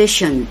divine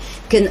provision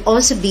can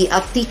also be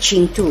a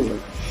teaching tool.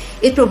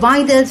 It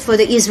provided for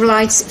the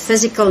Israelites'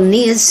 physical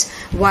needs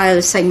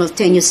while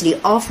simultaneously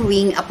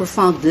offering a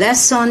profound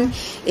lesson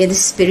in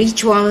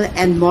spiritual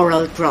and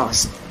moral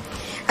growth.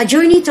 A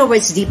journey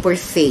towards deeper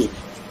faith.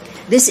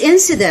 This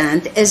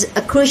incident is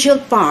a crucial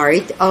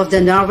part of the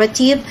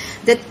narrative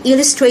that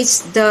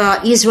illustrates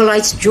the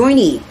Israelites'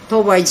 journey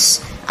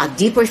towards a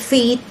deeper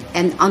faith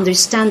and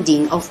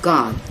understanding of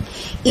God.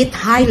 It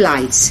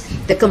highlights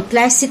the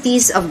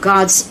complexities of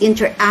God's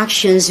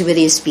interactions with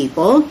His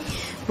people,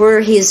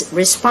 where His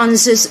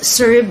responses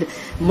serve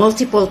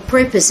multiple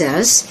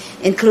purposes,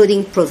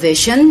 including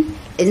provision,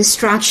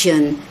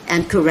 instruction,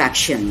 and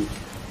correction.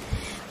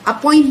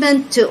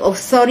 Appointment to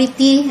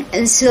authority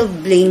and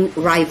sibling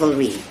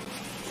rivalry.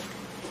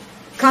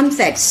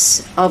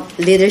 Context of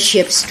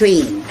leadership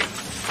strain.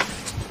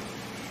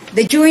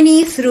 The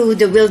journey through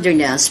the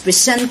wilderness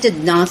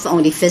presented not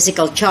only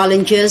physical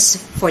challenges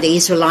for the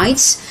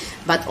Israelites,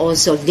 but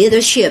also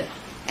leadership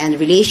and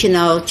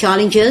relational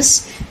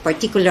challenges,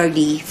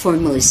 particularly for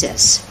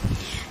Moses.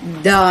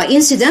 The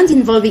incident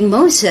involving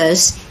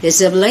Moses, his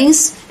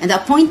siblings, and the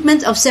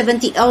appointment of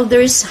 70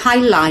 elders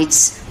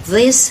highlights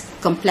these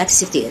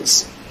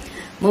complexities.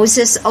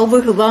 Moses'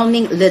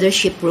 overwhelming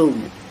leadership role.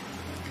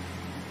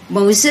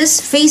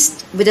 Moses,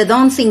 faced with the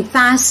daunting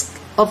task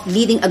of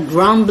leading a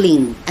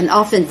grumbling and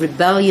often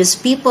rebellious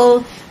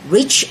people,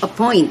 reached a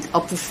point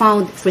of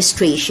profound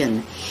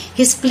frustration.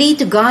 His plea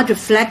to God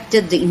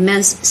reflected the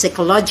immense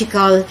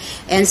psychological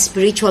and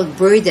spiritual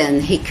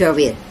burden he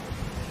carried.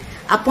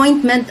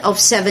 Appointment of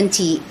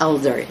 70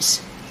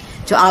 elders.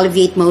 To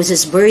alleviate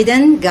Moses'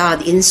 burden,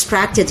 God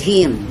instructed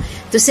him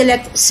to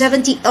select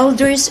 70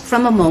 elders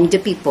from among the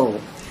people.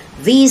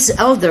 These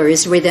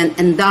elders were then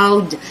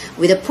endowed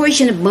with a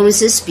portion of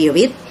Moses'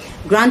 spirit,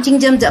 granting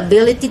them the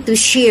ability to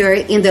share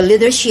in the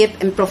leadership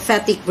and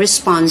prophetic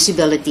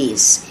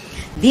responsibilities.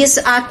 This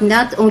act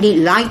not only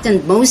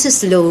lightened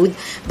Moses' load,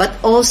 but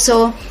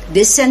also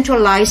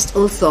decentralized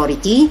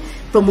authority,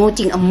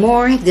 promoting a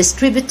more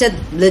distributed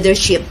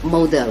leadership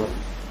model.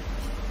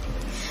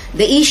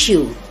 The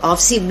issue of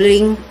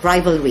sibling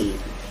rivalry.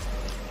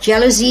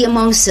 Jealousy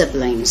among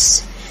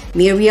siblings.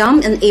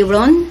 Miriam and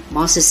Aaron,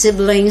 Moses'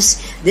 siblings,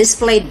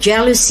 displayed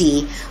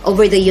jealousy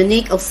over the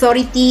unique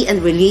authority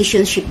and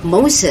relationship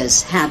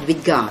Moses had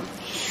with God.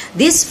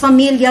 This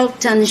familial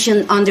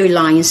tension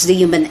underlines the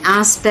human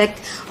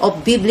aspect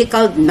of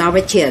biblical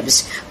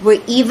narratives,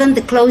 where even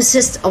the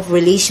closest of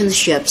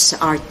relationships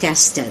are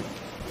tested.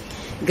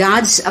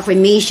 God's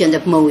affirmation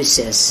of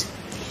Moses.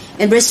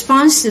 In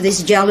response to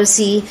this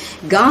jealousy,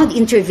 God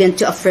intervened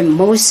to affirm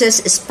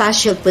Moses'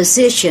 special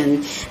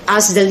position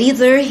as the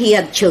leader he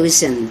had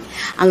chosen.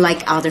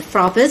 Unlike other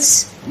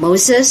prophets,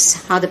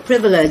 Moses had the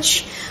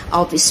privilege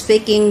of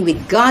speaking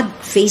with God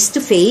face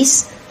to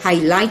face,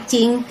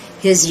 highlighting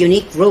his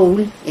unique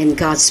role in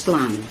God's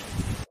plan.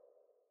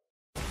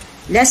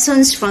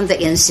 Lessons from the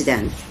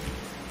incident.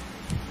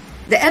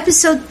 The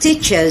episode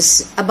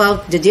teaches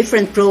about the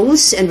different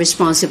roles and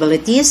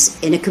responsibilities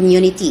in a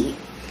community.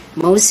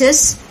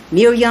 Moses,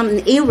 Miriam,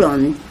 and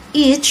Aaron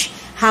each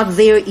have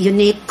their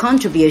unique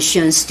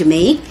contributions to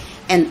make,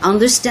 and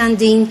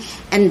understanding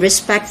and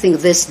respecting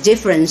these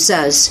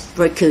differences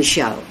were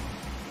crucial.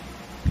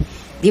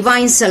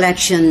 Divine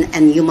selection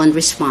and human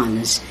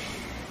response.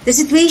 The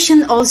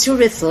situation also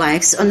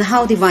reflects on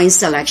how divine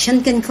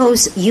selection can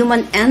cause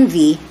human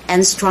envy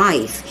and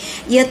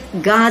strife, yet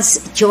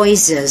God's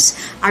choices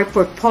are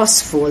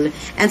purposeful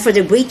and for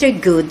the greater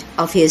good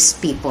of His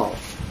people.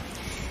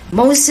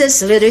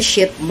 Moses'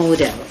 leadership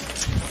model.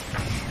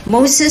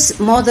 Moses'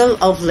 model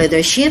of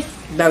leadership,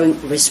 bearing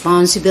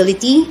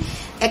responsibility,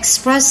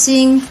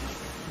 expressing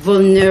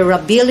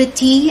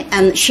vulnerability,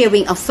 and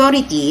sharing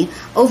authority,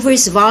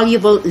 offers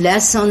valuable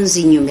lessons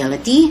in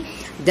humility,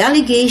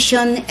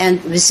 delegation, and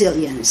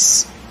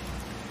resilience.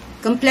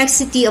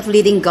 Complexity of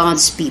leading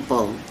God's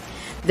people.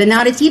 The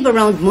narrative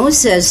around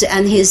Moses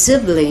and his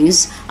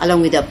siblings,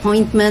 along with the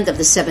appointment of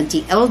the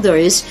 70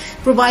 elders,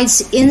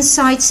 provides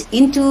insights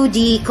into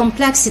the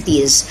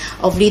complexities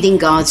of leading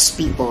God's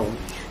people,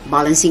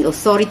 balancing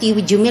authority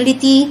with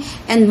humility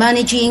and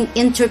managing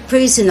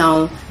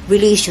interpersonal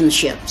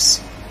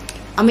relationships.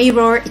 A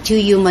mirror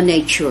to human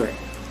nature.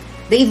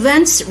 The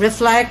events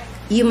reflect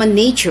human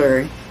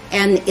nature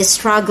and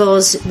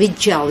struggles with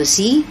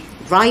jealousy,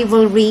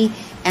 rivalry,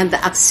 and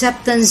the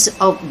acceptance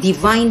of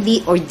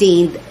divinely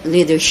ordained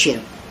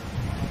leadership.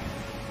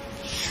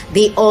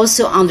 They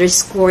also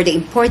underscore the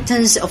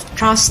importance of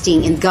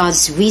trusting in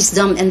God's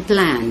wisdom and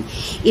plan,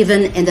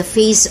 even in the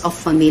face of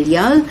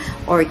familial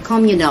or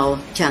communal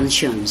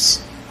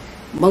tensions.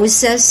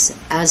 Moses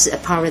as a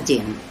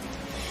paradigm.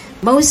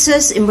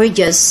 Moses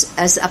emerges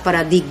as a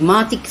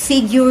paradigmatic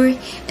figure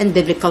in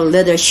biblical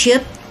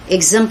leadership,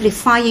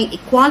 exemplifying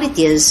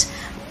qualities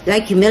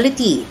like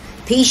humility,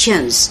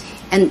 patience,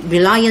 and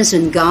reliance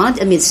on God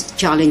amidst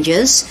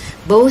challenges,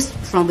 both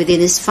from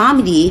within his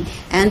family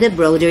and the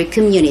broader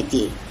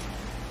community.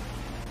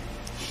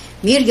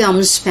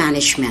 Miriam's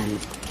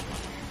punishment.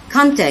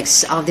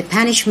 Context of the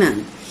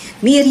punishment.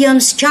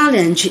 Miriam's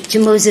challenge to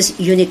Moses'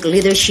 unique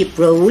leadership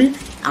role,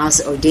 as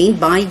ordained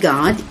by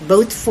God,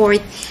 brought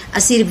forth a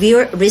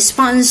severe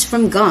response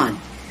from God.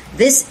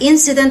 This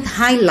incident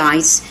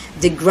highlights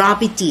the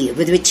gravity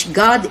with which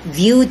God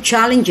viewed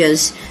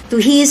challenges to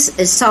his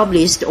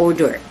established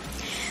order.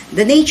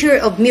 The nature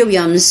of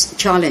Miriam's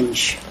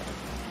challenge.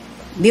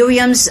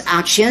 Miriam's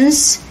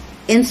actions,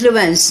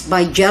 influenced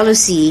by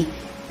jealousy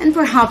and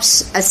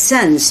perhaps a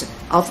sense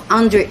of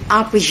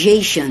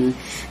under-appreciation,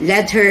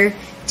 led her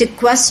to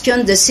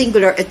question the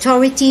singular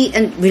authority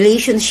and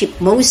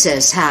relationship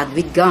Moses had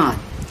with God.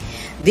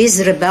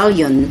 This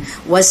rebellion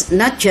was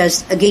not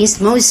just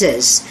against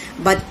Moses,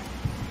 but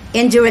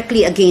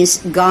indirectly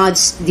against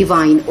God's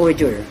divine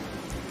order.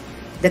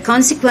 The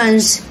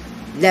consequence,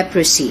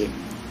 leprosy.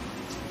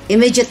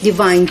 Immediate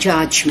divine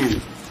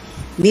judgment.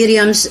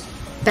 Miriam's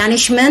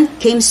punishment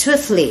came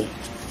swiftly.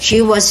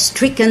 She was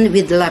stricken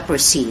with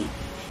leprosy.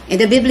 In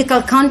the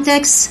biblical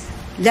context,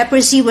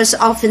 leprosy was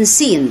often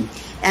seen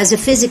as a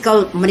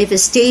physical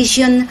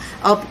manifestation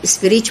of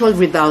spiritual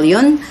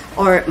rebellion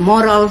or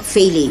moral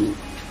failing.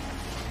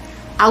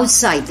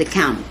 Outside the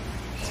camp.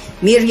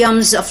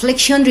 Miriam's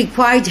affliction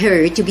required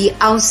her to be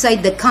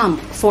outside the camp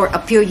for a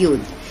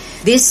period.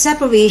 This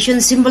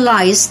separation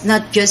symbolized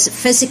not just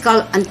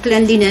physical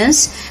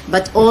uncleanliness,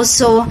 but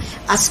also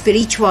a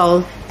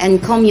spiritual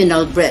and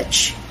communal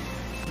breach.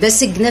 The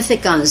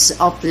significance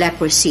of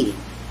leprosy.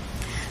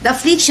 The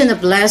affliction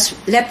of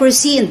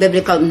leprosy in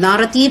biblical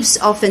narratives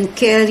often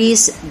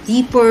carries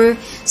deeper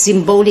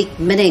symbolic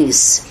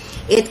meanings.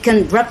 It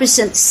can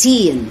represent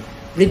sin,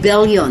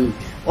 rebellion,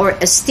 or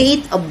a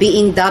state of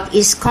being that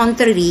is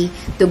contrary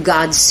to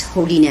God's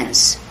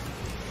holiness.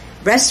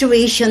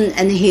 Restoration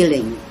and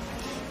healing.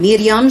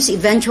 Miriam's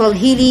eventual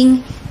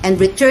healing and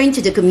return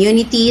to the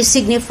community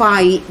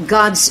signify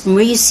God's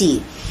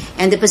mercy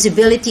and the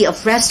possibility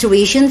of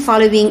restoration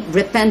following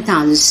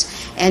repentance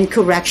and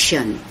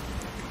correction.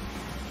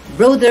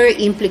 Broader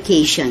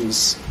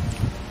implications.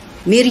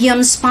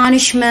 Miriam's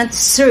punishment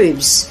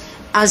serves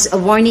as a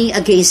warning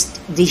against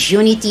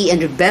disunity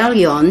and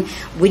rebellion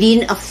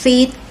within a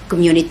faith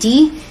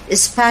community,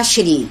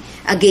 especially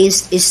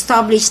against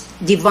established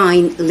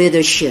divine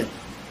leadership.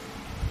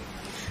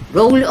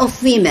 Role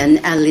of women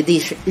and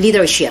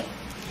leadership.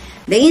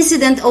 The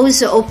incident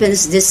also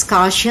opens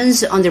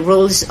discussions on the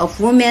roles of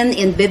women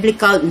in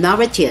biblical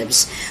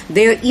narratives,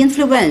 their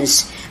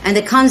influence, and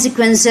the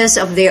consequences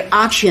of their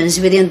actions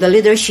within the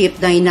leadership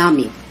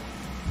dynamic.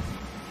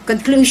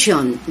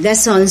 Conclusion.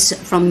 Lessons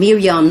from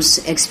Miriam's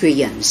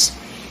experience.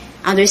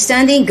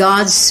 Understanding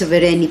God's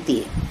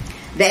sovereignty.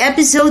 The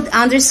episode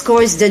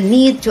underscores the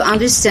need to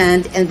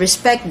understand and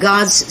respect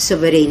God's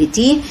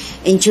sovereignty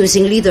in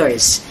choosing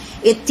leaders.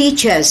 It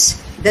teaches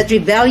that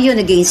rebellion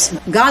against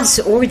God's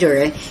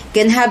order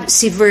can have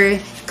severe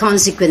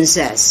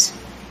consequences.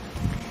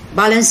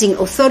 Balancing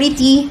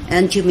authority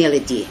and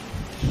humility.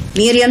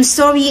 Miriam's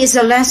story is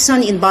a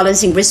lesson in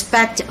balancing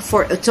respect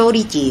for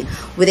authority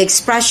with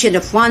expression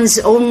of one's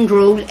own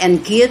role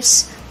and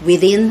gifts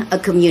within a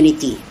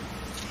community.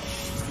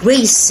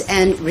 Grace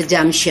and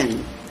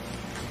redemption.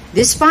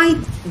 Despite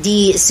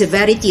the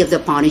severity of the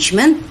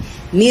punishment,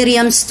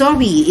 Miriam's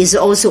story is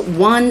also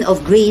one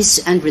of grace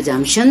and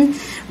redemption,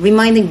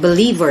 reminding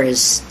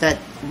believers that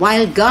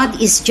while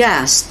God is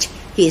just,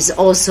 He is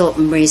also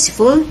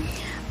merciful,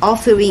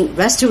 offering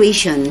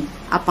restoration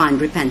upon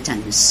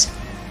repentance.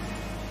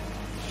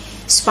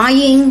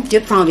 Spying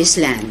the Promised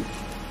Land.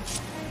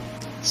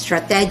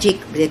 Strategic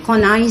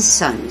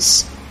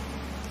reconnaissance.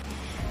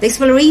 The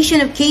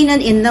exploration of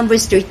Canaan in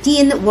Numbers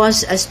 13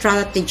 was a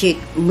strategic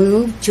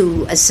move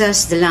to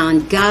assess the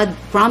land God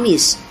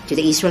promised to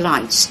the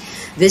Israelites.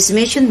 This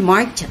mission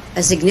marked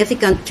a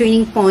significant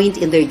turning point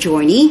in their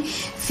journey,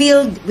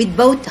 filled with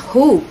both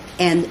hope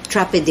and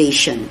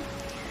trepidation.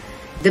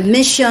 The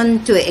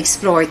mission to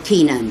explore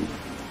Canaan.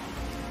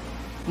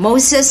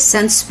 Moses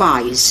sent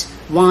spies,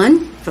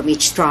 one from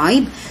each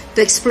tribe,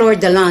 to explore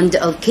the land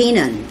of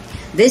Canaan.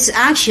 This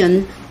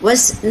action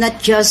was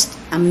not just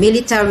a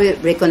military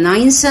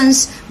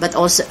reconnaissance, but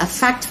also a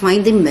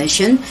fact-finding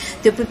mission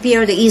to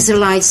prepare the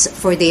Israelites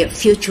for their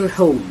future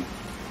home.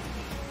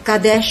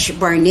 Kadesh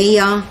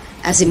Barnea,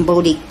 a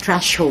symbolic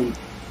threshold.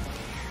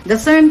 The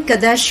term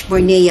Kadesh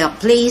Barnea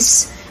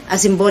plays a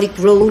symbolic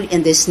role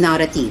in this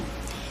narrative.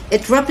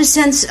 It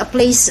represents a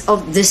place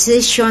of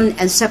decision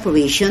and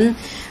separation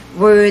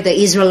where the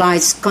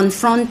Israelites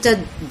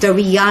confronted the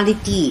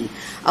reality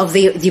of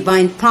their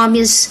divine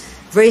promise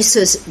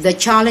versus the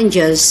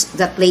challenges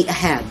that lay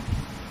ahead.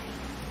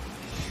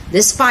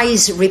 The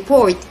spies'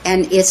 report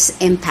and its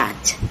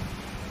impact.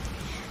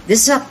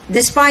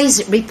 The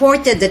spies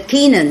reported that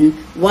Canaan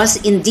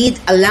was indeed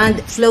a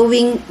land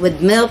flowing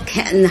with milk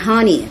and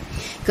honey,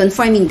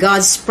 confirming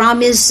God's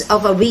promise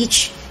of a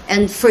rich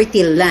and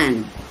fertile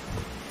land.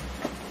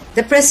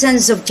 The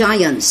presence of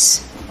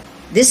giants.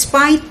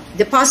 Despite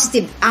the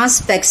positive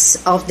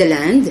aspects of the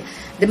land,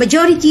 the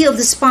majority of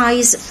the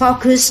spies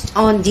focused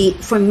on the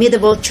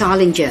formidable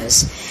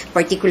challenges,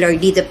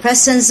 particularly the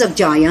presence of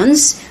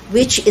giants,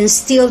 which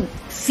instilled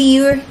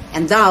fear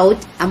and doubt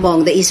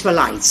among the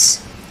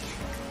Israelites.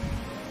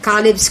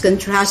 Caleb's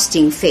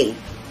contrasting faith.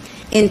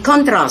 In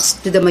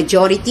contrast to the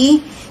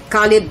majority,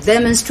 Caleb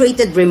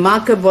demonstrated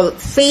remarkable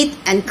faith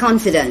and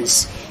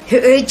confidence. He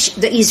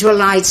urged the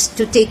Israelites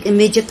to take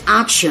immediate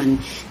action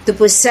to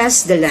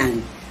possess the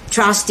land,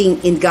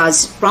 trusting in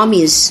God's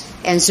promise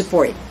and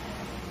support.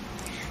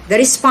 The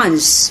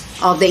response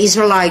of the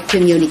Israelite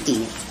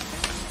community.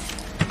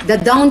 The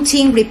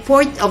daunting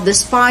report of the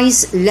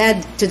spies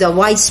led to the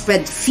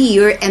widespread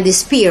fear and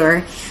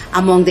despair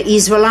among the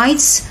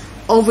Israelites,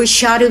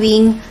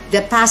 overshadowing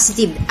the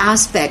positive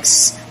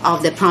aspects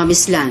of the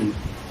Promised Land.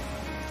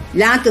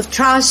 Lack of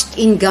trust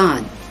in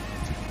God.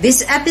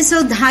 This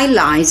episode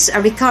highlights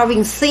a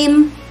recurring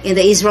theme in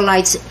the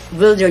Israelites'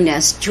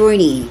 wilderness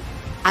journey,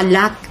 a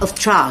lack of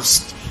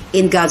trust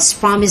in God's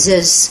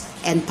promises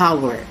and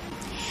power.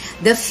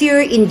 The fear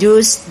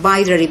induced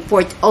by the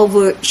report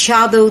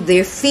overshadowed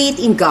their faith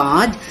in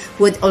God,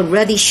 who had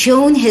already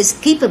shown His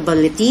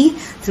capability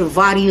through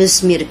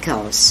various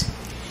miracles.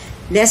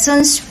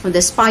 Lessons from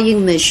the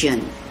spying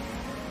mission.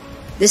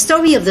 The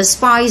story of the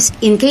spies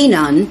in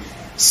Canaan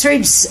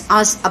serves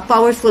as a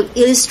powerful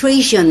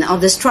illustration of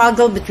the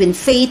struggle between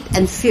faith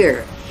and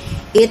fear.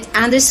 It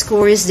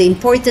underscores the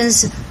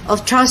importance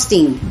of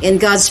trusting in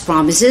God's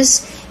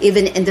promises,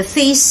 even in the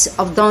face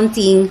of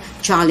daunting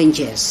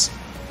challenges.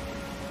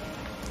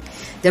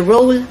 The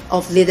role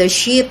of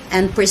leadership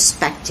and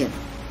perspective.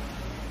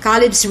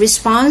 Caleb's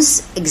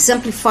response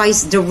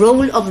exemplifies the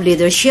role of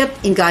leadership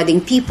in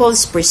guiding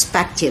people's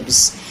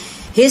perspectives.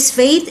 His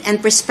faith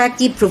and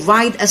perspective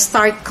provide a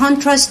stark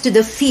contrast to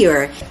the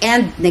fear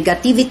and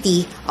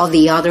negativity of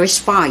the other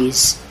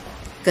spies.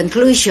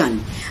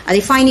 Conclusion: a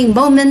defining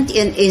moment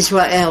in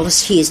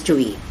Israel's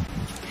history.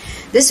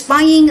 The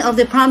spying of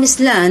the Promised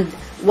Land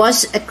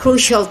was a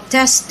crucial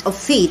test of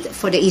faith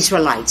for the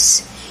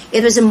Israelites.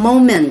 It was a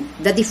moment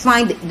that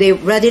defined their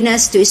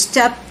readiness to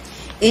step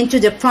into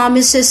the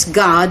promises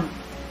God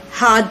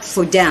had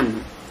for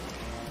them.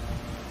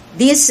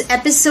 This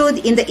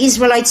episode in the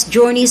Israelites'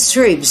 journey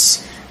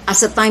serves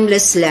as a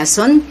timeless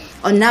lesson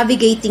on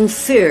navigating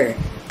fear,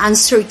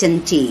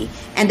 uncertainty,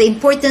 and the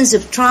importance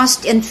of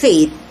trust and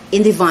faith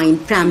in divine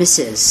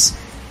promises.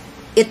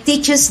 It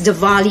teaches the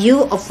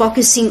value of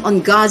focusing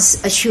on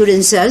God's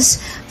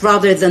assurances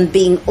rather than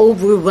being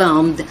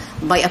overwhelmed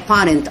by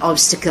apparent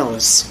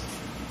obstacles.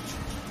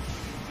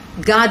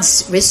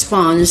 God's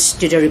response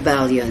to the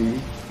rebellion.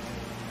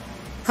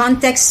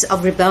 Context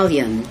of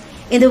rebellion.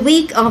 In the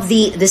wake of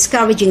the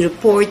discouraging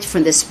report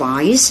from the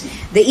spies,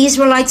 the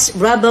Israelites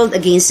rebelled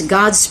against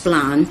God's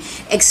plan,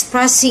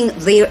 expressing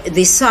their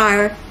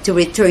desire to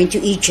return to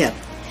Egypt.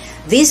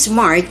 This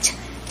marked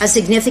a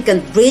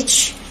significant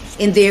breach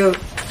in their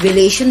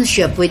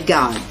relationship with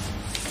God.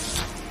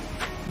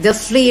 The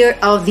flare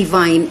of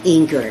divine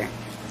anger.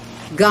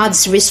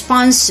 God's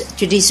response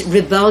to this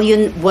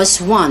rebellion was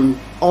one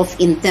of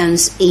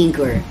intense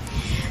anger.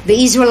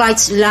 The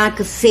Israelites' lack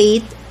of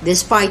faith,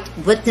 despite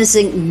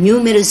witnessing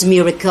numerous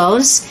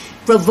miracles,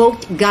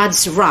 provoked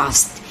God's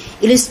wrath,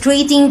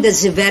 illustrating the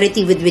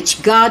severity with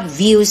which God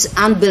views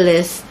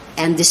unbelief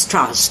and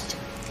distrust.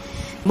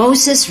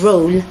 Moses'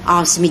 role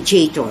as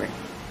mediator.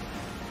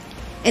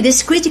 In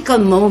this critical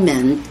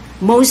moment,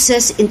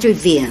 Moses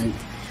intervened,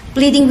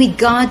 pleading with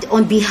God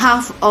on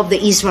behalf of the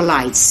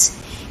Israelites.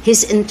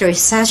 His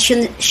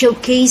intercession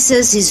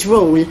showcases his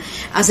role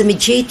as a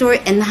mediator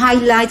and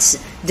highlights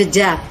the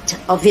depth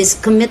of his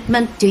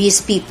commitment to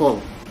his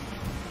people.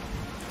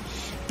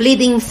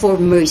 Pleading for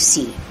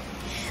mercy.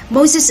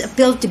 Moses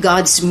appealed to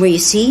God's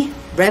mercy,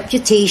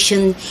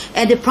 reputation,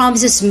 and the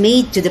promises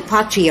made to the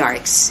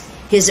patriarchs.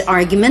 His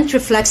argument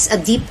reflects a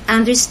deep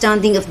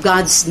understanding of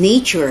God's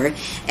nature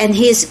and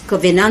his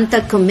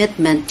covenantal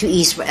commitment to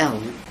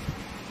Israel.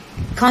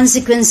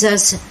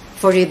 Consequences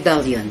for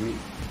rebellion.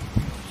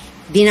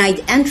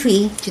 Denied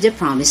entry to the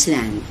Promised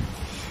Land.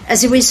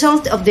 As a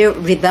result of their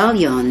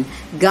rebellion,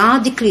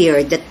 God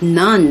declared that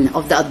none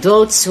of the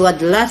adults who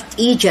had left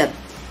Egypt,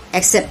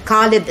 except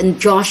Caleb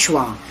and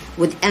Joshua,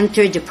 would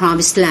enter the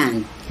Promised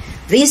Land.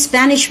 This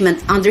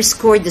banishment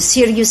underscored the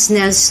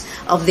seriousness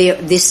of their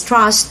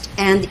distrust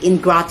and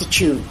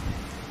ingratitude.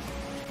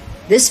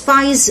 The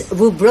spies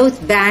who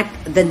brought back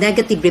the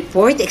negative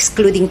report,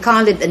 excluding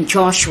Caleb and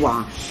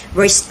Joshua,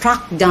 were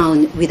struck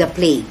down with a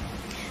plague.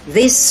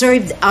 This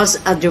served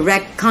as a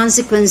direct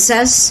consequence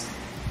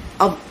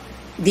of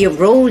their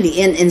role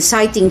in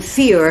inciting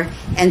fear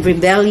and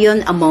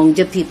rebellion among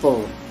the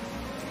people.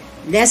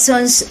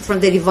 Lessons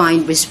from the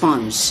divine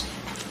response.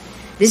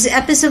 This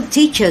episode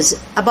teaches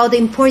about the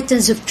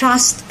importance of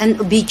trust and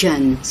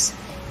obedience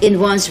in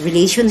one's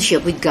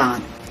relationship with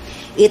God.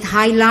 It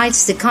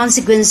highlights the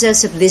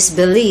consequences of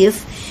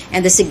disbelief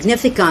and the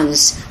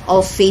significance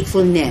of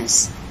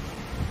faithfulness.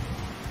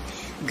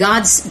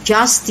 God's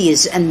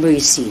justice and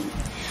mercy.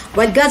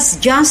 While God's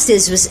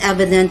justice was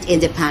evident in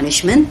the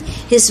punishment,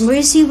 his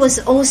mercy was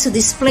also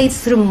displayed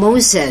through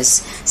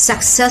Moses'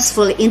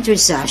 successful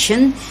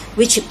intercession,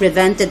 which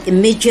prevented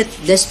immediate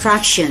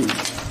destruction.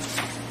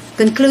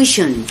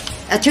 Conclusion.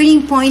 A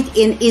turning point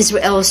in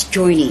Israel's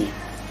journey.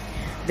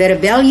 The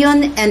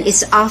rebellion and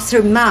its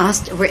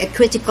aftermath were a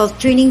critical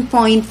turning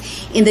point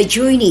in the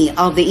journey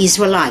of the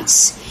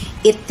Israelites.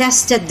 It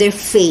tested their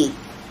faith,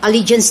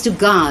 allegiance to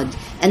God,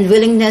 and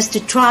willingness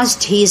to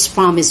trust his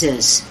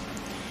promises.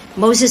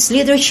 Moses'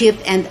 leadership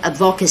and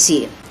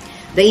advocacy.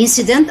 The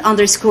incident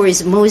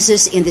underscores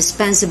Moses'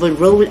 indispensable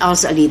role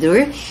as a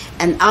leader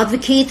and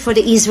advocate for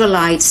the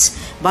Israelites,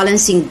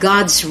 balancing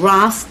God's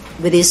wrath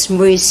with his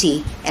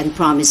mercy and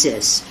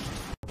promises.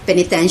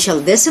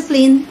 Penitential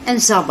discipline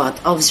and Sabbath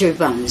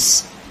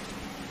observance.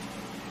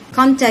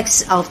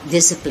 Context of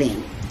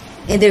discipline.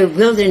 In their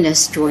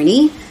wilderness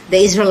journey, the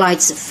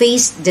Israelites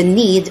faced the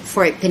need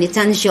for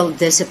penitential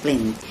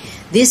discipline.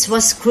 This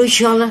was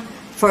crucial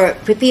for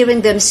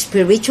preparing them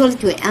spiritually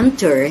to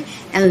enter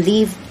and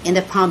live in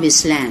the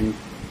Promised Land.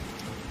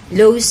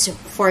 Laws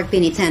for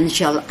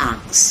penitential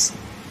acts.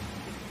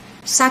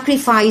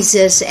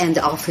 Sacrifices and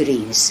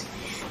offerings.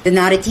 The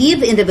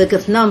narrative in the book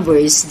of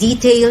Numbers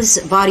details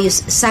various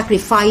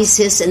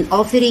sacrifices and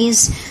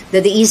offerings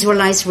that the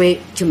Israelites were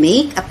to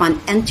make upon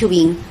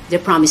entering the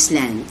Promised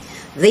Land.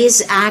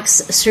 These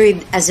acts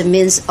served as a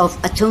means of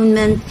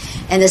atonement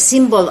and a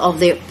symbol of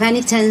their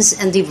penitence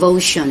and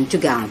devotion to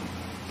God.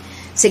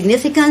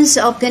 Significance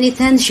of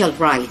penitential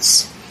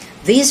rites.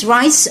 These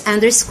rites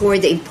underscore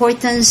the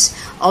importance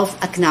of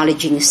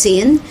acknowledging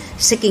sin,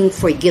 seeking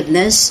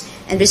forgiveness,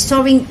 and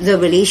restoring the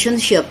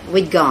relationship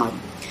with God.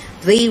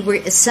 They were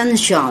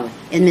essential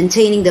in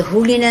maintaining the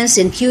holiness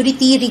and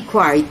purity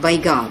required by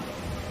God.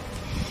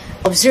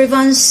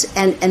 Observance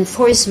and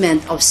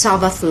enforcement of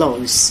Sabbath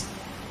laws.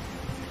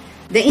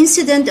 The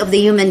incident of the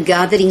human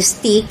gathering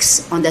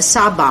sticks on the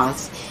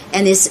Sabbath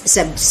and its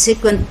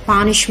subsequent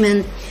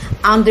punishment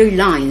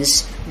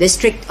underlines the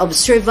strict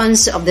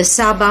observance of the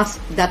Sabbath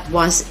that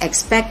was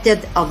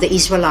expected of the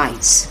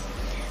Israelites.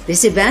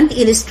 This event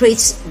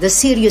illustrates the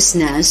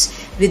seriousness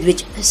with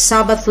which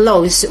Sabbath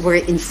laws were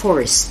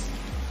enforced.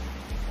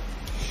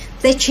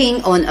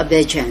 Teaching on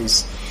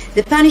obedience.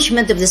 The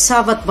punishment of the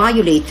Sabbath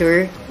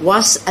violator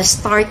was a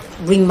stark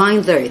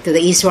reminder to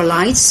the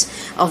Israelites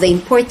of the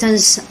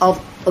importance of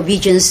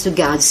obedience to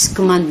God's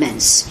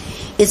commandments.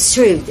 It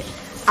served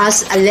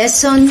as a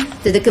lesson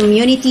to the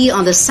community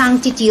on the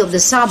sanctity of the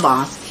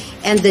Sabbath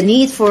and the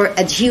need for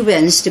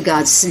adherence to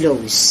God's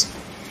laws.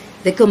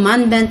 The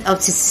commandment of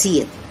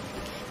tzitzit.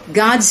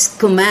 God's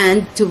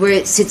command to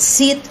wear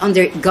tzitzit on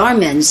their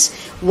garments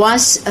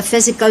was a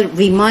physical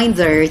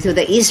reminder to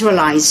the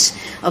Israelites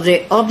of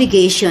their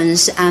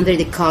obligations under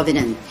the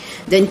covenant.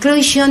 The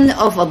inclusion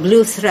of a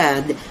blue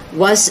thread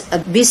was a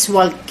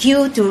visual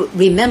cue to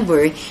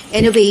remember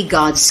and obey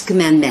God's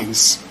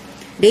commandments.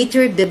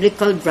 Later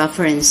biblical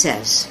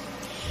references.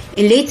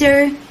 In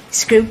later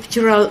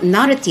scriptural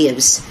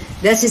narratives,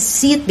 the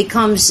tzitzit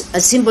becomes a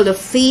symbol of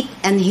faith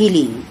and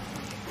healing.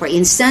 For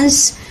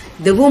instance,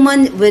 the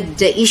woman with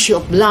the issue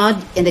of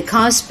blood in the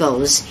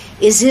Gospels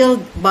is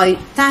healed by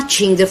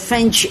touching the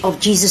fringe of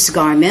Jesus'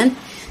 garment,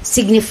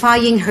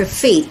 signifying her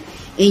faith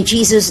in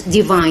Jesus'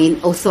 divine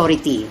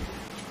authority.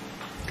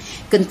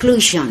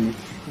 Conclusion.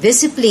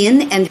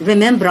 Discipline and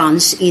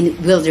remembrance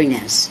in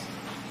wilderness.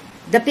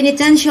 The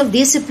penitential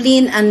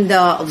discipline and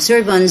the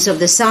observance of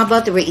the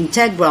Sabbath were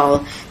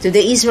integral to the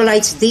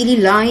Israelites' daily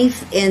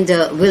life in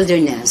the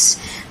wilderness.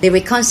 They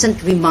were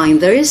constant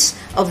reminders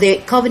of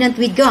their covenant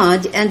with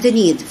God and the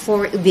need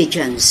for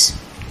obedience.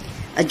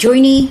 A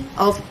journey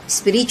of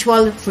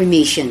spiritual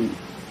formation.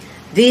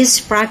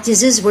 These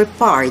practices were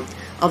part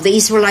of the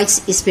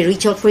Israelites'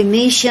 spiritual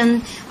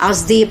formation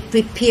as they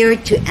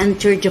prepared to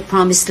enter the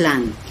Promised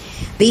Land.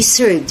 They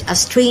served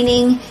as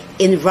training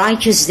in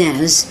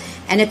righteousness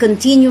and a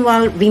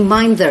continual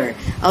reminder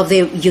of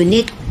their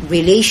unique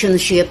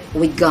relationship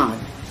with God.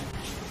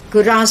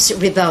 Korah's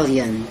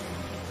rebellion.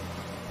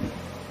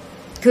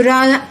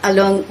 Korah,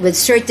 along with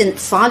certain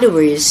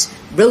followers,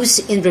 rose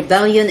in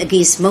rebellion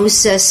against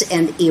Moses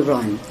and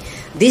Aaron.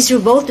 This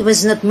revolt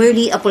was not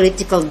merely a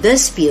political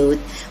dispute,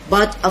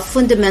 but a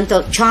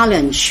fundamental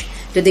challenge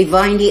to the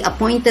divinely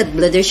appointed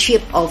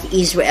leadership of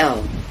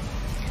Israel.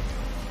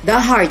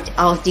 The heart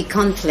of the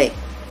conflict.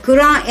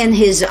 Korah and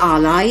his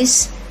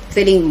allies,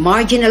 feeling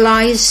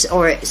marginalized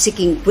or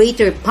seeking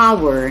greater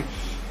power,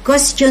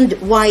 questioned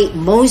why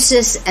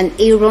Moses and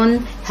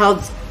Aaron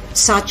held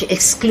such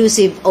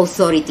exclusive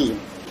authority.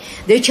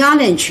 Their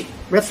challenge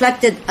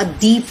reflected a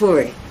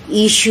deeper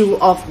issue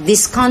of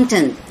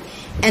discontent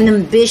and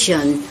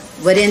ambition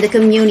within the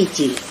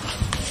community.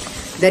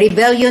 The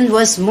rebellion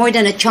was more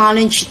than a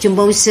challenge to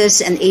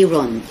Moses and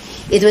Aaron.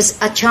 It was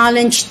a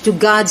challenge to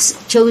God's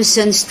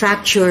chosen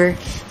structure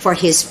for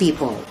his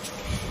people.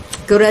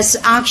 Korah's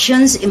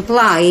actions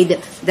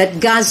implied that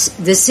God's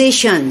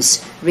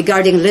decisions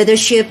regarding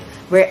leadership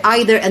were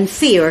either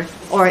unfair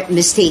or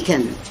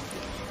mistaken.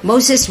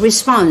 Moses'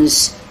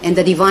 response and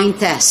the divine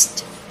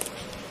test.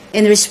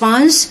 In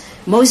response,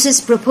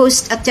 Moses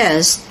proposed a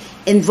test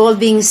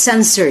involving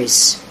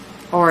censers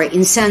or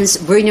incense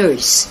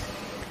burners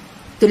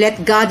to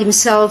let God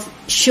himself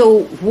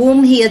show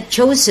whom he had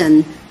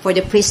chosen for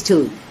the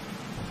priesthood.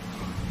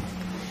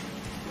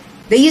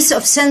 The use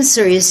of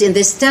censers in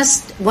this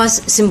test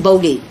was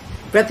symbolic,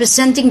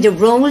 representing the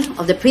role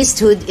of the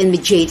priesthood in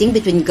mediating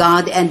between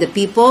God and the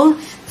people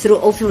through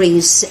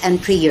offerings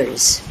and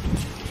prayers.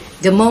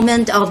 The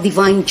moment of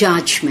divine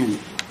judgment.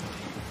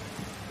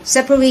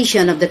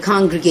 Separation of the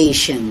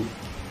congregation.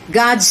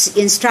 God's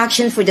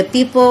instruction for the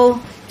people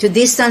to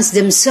distance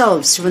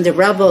themselves from the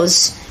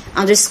rebels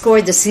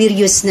underscored the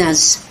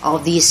seriousness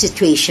of the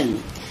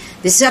situation.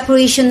 The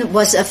separation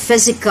was a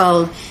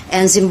physical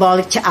and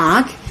symbolic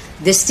act,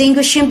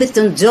 distinguishing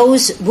between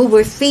those who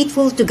were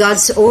faithful to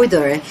God's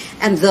order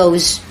and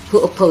those who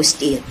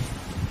opposed it.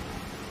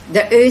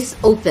 The earth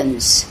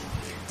opens.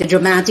 The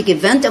dramatic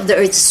event of the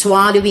earth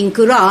swallowing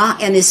Korah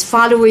and his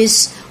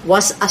followers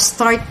was a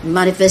stark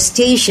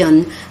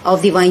manifestation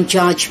of divine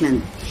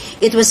judgment.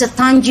 It was a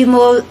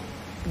tangible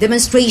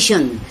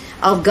demonstration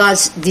of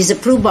God's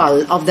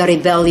disapproval of the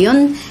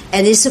rebellion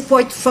and his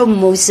support for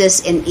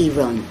Moses and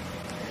Aaron.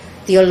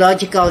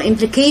 Theological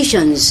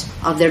implications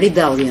of the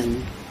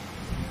rebellion.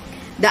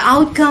 The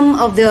outcome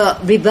of the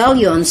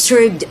rebellion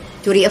served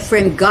to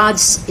reaffirm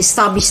God's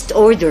established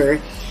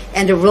order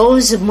and the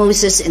roles of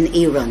Moses and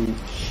Aaron.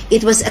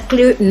 It was a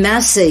clear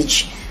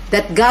message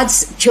that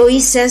God's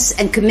choices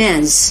and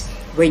commands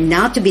were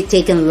not to be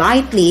taken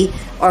lightly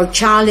or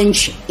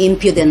challenged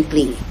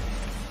impudently.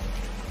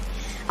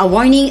 A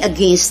warning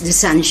against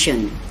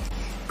dissension.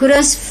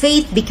 Korah's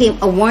fate became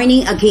a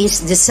warning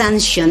against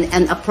dissension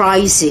and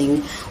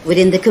uprising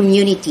within the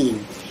community.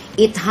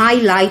 It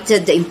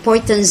highlighted the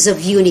importance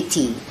of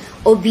unity,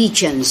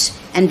 obedience,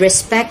 and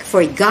respect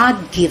for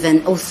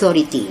God-given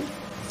authority.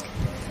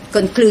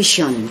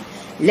 Conclusion.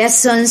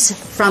 Lessons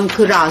from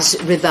Korah's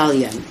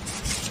rebellion.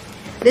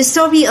 The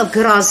story of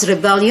Korah's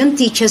rebellion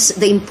teaches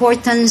the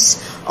importance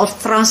of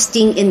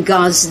trusting in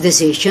God's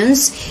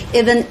decisions,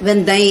 even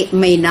when they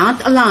may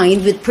not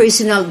align with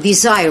personal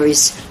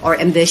desires or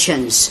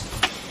ambitions.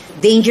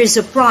 Dangers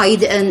of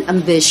pride and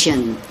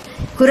ambition.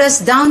 Korah's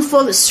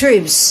downfall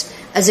serves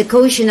as a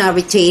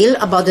cautionary tale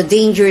about the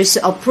dangers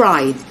of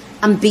pride,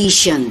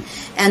 ambition,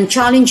 and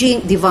challenging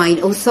divine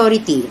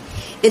authority.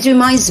 It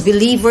reminds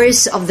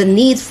believers of the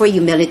need for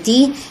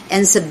humility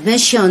and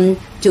submission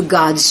to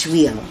God's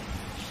will.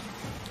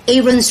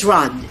 Aaron's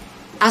rod,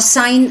 a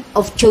sign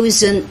of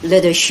chosen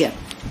leadership.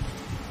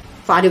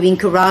 Following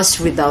Korah's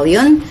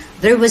rebellion,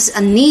 there was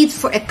a need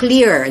for a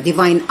clear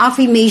divine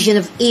affirmation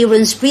of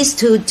Aaron's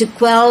priesthood to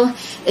quell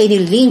any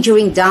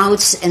lingering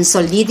doubts and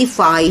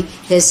solidify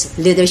his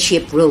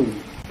leadership role.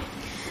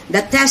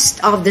 The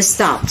test of the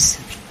staffs.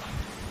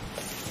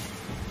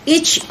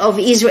 Each of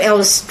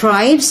Israel's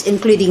tribes,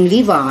 including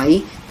Levi,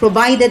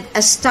 provided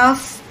a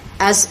staff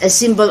as a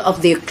symbol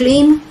of their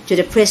claim to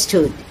the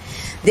priesthood.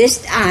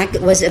 This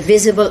act was a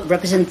visible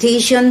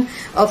representation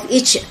of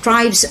each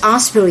tribe's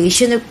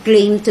aspiration or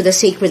claim to the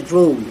sacred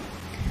role.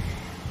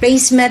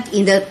 Placement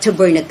in the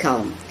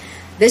tabernacle.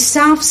 The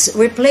staffs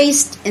were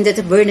placed in the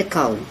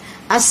tabernacle,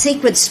 a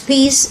sacred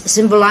space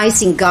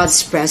symbolizing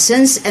God's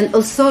presence and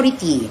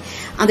authority,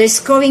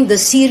 underscoring the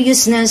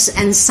seriousness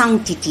and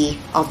sanctity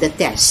of the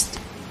test.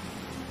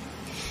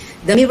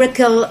 The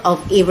miracle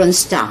of Aaron's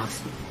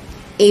staff.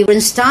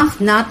 Aaron's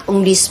staff not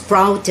only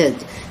sprouted,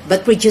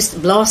 but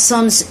produced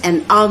blossoms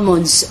and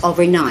almonds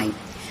overnight.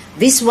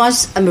 This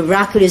was a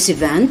miraculous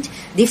event,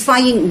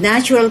 defying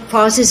natural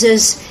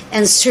processes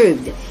and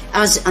served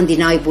as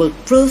undeniable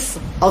proof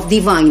of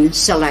divine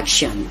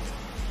selection.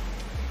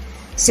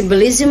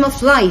 Symbolism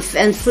of life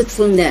and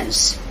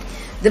fruitfulness.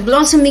 The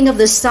blossoming of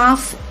the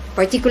staff,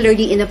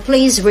 particularly in a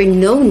place where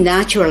no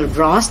natural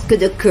frost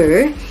could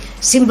occur,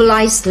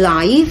 symbolized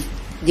life,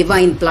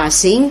 divine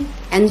blessing,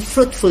 and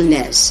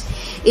fruitfulness.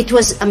 It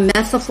was a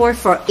metaphor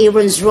for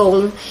Aaron's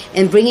role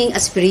in bringing a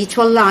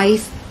spiritual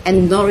life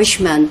and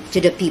nourishment to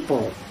the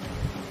people.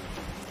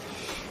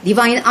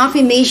 Divine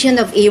affirmation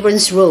of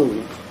Aaron's role.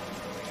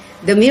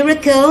 The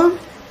miracle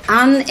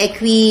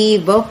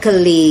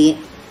unequivocally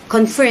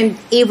confirmed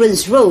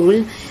Aaron's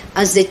role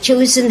as the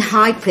chosen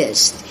high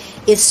priest.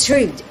 It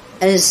served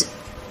as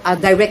a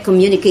direct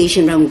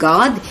communication from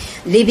God,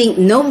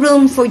 leaving no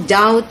room for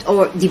doubt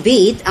or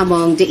debate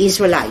among the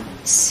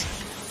Israelites.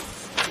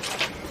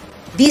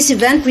 This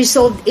event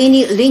resolved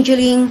any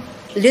lingering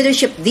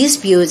leadership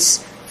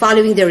disputes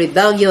following the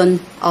rebellion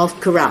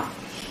of Korah.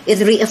 It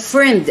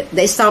reaffirmed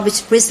the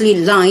established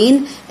priestly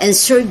line and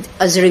served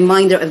as a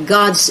reminder of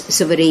God's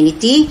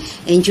sovereignty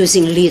in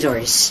choosing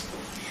leaders.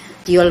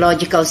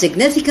 Theological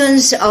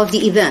significance of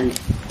the event.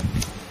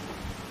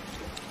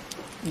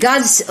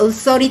 God's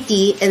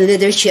authority and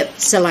leadership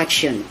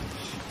selection.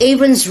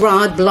 Aaron's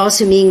rod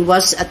blossoming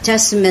was a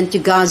testament to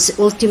God's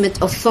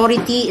ultimate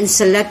authority in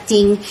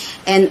selecting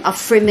and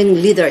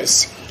affirming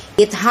leaders.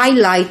 It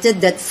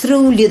highlighted that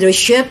true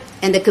leadership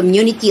and the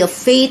community of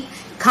faith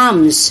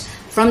comes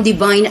from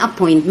divine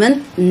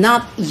appointment,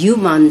 not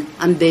human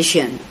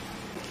ambition.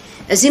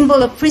 A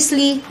symbol of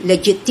priestly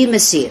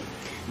legitimacy.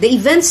 The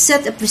event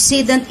set a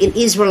precedent in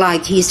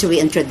Israelite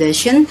history and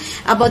tradition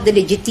about the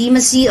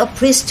legitimacy of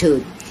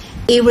priesthood.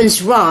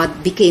 Aaron's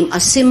rod became a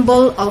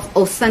symbol of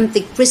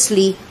authentic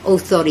priestly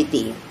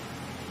authority.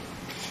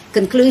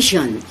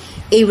 Conclusion.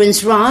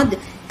 Aaron's rod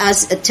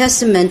as a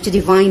testament to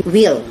divine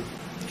will.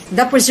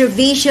 The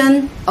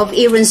preservation of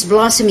Aaron's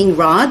blossoming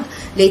rod,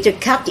 later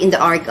kept in the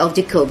Ark of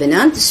the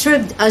Covenant,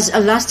 served as a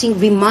lasting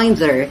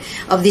reminder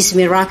of this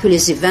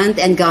miraculous event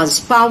and God's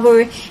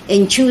power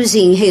in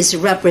choosing His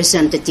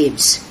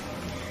representatives.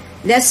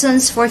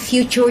 Lessons for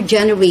future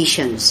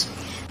generations.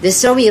 The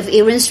story of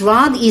Aaron's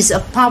rod is a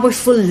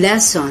powerful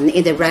lesson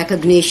in the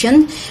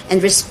recognition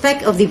and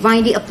respect of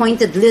divinely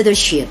appointed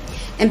leadership,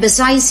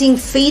 emphasizing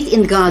faith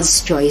in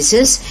God's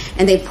choices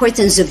and the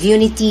importance of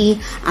unity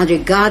under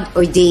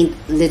God-ordained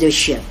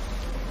leadership.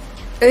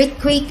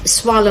 Earthquake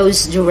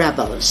swallows the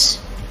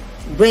rebels.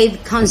 Grave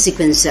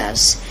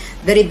consequences.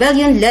 The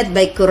rebellion led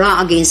by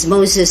Korah against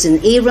Moses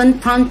and Aaron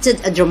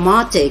prompted a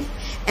dramatic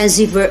and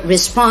severe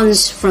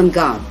response from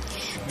God.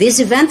 This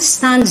event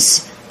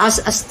stands as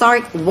a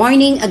stark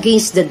warning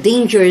against the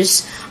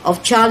dangers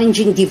of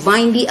challenging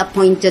divinely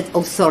appointed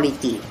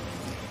authority.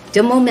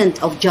 The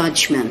moment of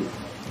judgment.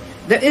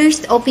 The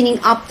earth opening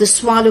up to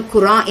swallow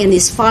Korah and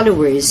his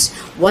followers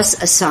was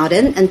a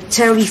sudden and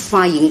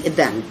terrifying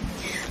event.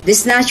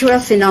 This natural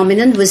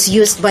phenomenon was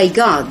used by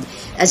God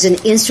as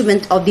an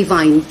instrument of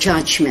divine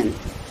judgment.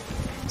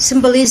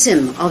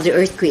 Symbolism of the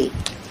earthquake.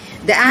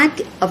 The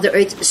act of the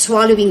earth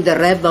swallowing the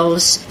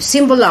rebels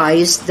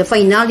symbolized the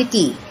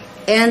finality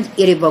and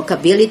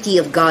irrevocability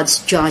of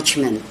God's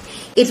judgment.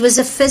 It was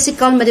a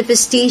physical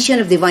manifestation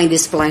of divine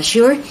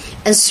displeasure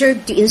and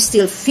served to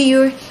instill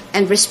fear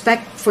and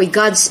respect for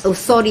God's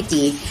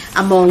authority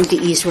among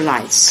the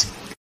Israelites.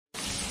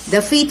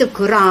 The fate of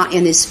Korah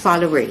and his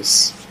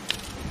followers.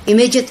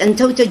 Immediate and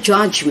total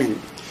judgment.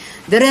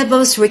 The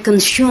rebels were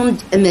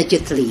consumed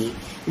immediately,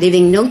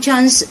 leaving no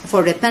chance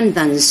for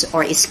repentance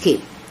or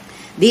escape.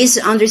 This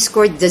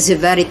underscored the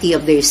severity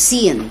of their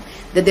sin,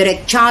 the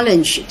direct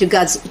challenge to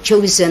God's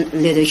chosen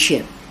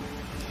leadership.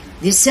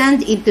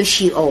 Descend into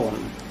Sheol.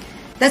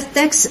 That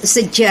text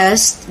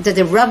suggests that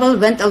the rebel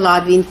went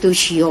alive into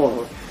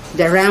Sheol,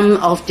 the realm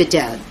of the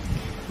dead.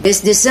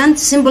 This descent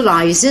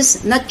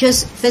symbolizes not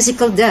just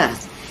physical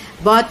death,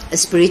 but a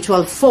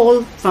spiritual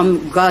fall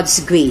from God's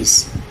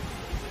grace.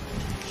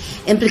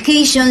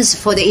 Implications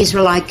for the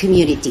Israelite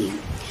community.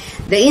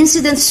 The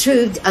incident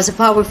served as a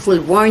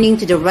powerful warning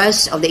to the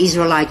rest of the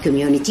Israelite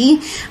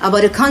community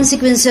about the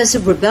consequences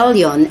of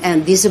rebellion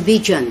and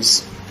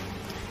disobedience.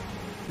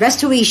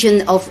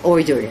 Restoration of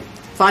order.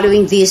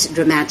 Following this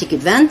dramatic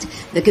event,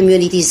 the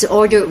community's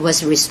order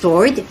was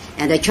restored,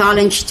 and the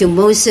challenge to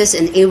Moses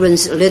and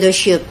Aaron's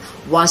leadership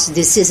was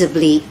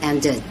decisively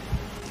ended.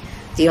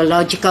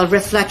 Theological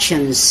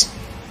reflections.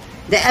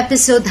 The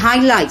episode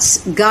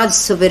highlights God's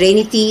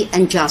sovereignty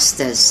and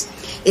justice.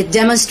 It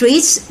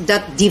demonstrates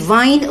that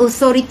divine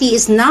authority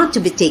is not to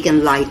be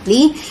taken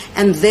lightly,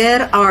 and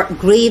there are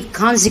grave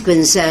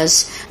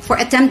consequences for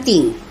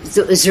attempting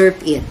to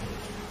usurp it.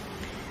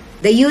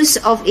 The use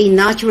of a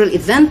natural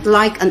event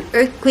like an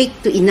earthquake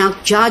to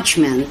enact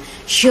judgment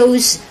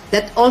shows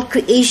that all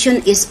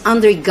creation is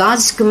under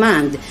God's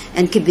command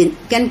and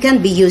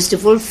can be used to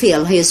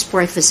fulfill His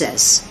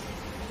purposes.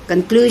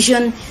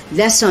 Conclusion.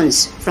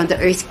 Lessons from the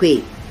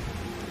earthquake.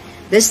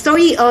 The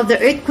story of the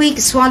earthquake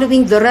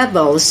swallowing the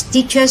rebels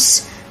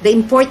teaches the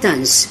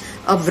importance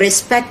of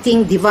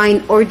respecting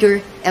divine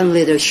order and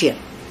leadership.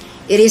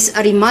 It is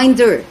a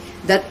reminder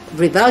that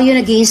rebellion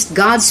against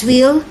God's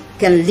will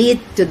can lead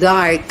to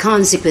dire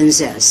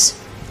consequences.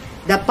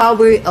 The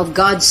power of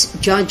God's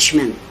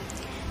judgment.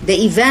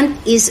 The event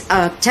is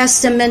a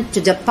testament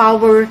to the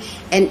power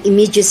and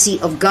immediacy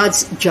of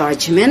God's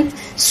judgment,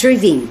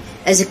 serving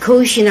as a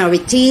cautionary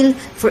tale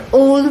for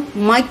all who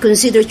might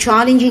consider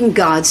challenging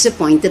God's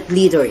appointed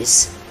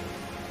leaders.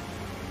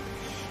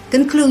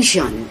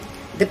 Conclusion.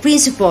 The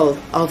principle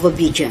of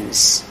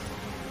obedience.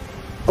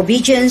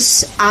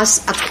 Obedience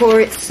as a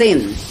core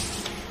theme.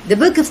 The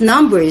book of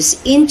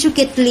Numbers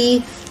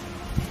intricately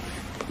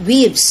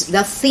weaves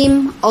the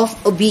theme of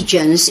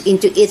obedience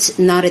into its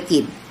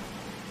narrative.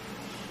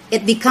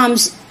 It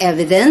becomes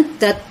evident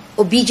that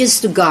obedience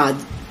to God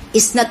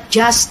is not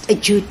just a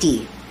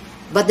duty,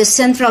 but the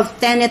central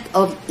tenet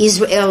of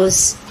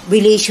Israel's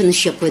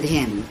relationship with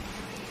Him.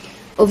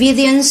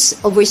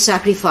 Obedience over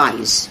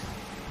sacrifice.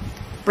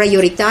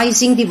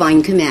 Prioritizing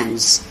divine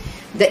commands.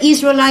 The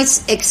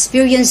Israelites'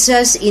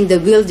 experiences in the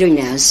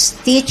wilderness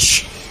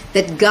teach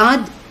that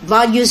God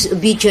values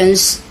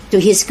obedience to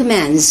His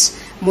commands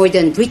more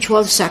than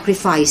ritual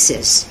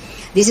sacrifices.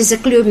 This is a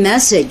clear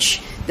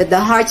message that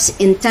the heart's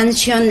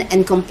intention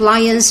and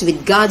compliance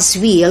with God's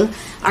will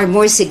are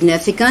more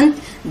significant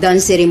than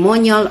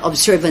ceremonial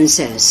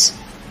observances.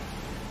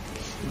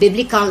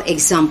 Biblical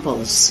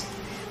examples.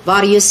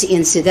 Various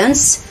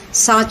incidents,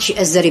 such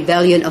as the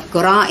rebellion of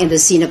Korah and the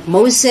sin of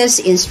Moses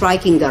in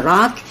striking the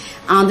rock,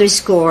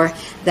 underscore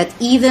that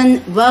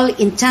even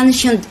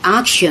well-intentioned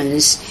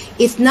actions,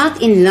 if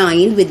not in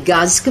line with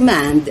God's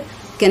command,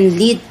 can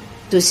lead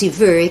to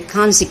severe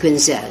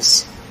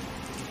consequences.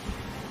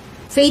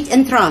 Faith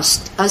and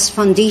trust as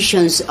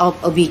foundations of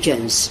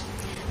obedience.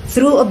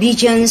 True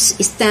obedience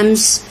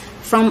stems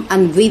from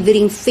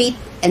unwavering faith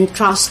and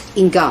trust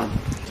in God.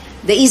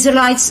 The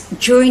Israelites'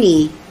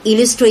 journey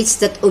illustrates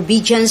that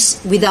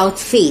obedience without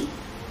faith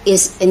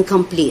is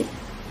incomplete.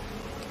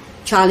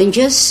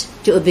 Challenges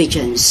to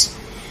obedience.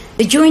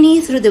 The journey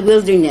through the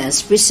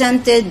wilderness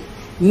presented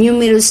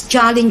numerous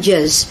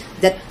challenges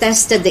that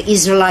tested the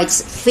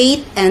Israelites'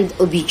 faith and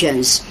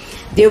obedience.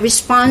 Their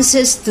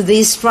responses to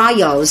these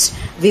trials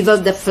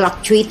revealed the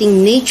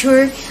fluctuating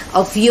nature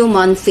of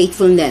human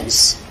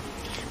faithfulness.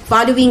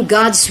 Following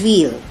God's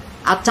will,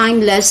 a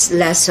timeless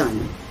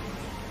lesson.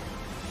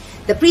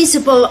 The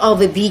principle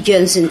of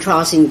obedience and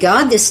trust in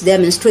God, as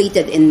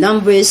demonstrated in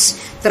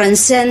Numbers,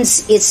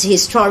 transcends its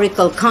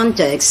historical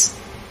context.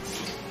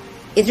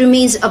 It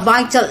remains a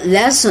vital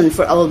lesson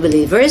for all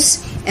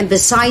believers,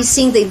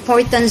 emphasizing the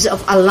importance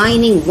of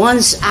aligning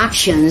one's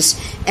actions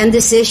and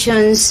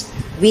decisions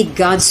with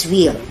God's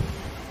will.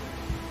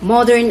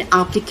 Modern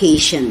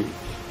application.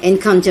 In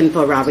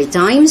contemporary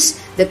times,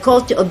 the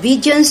call to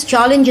obedience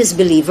challenges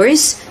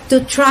believers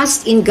to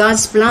trust in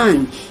God's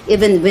plan,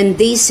 even when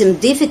they seem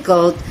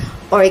difficult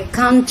or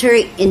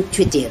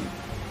counterintuitive.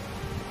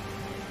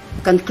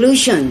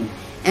 Conclusion.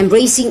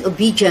 Embracing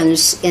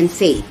obedience and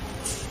faith.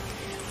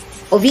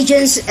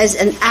 Obedience as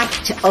an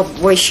act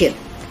of worship.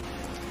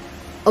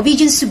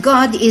 Obedience to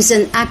God is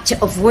an act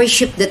of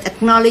worship that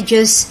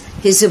acknowledges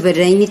His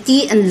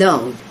sovereignty and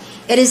love.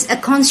 It is a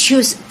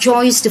conscious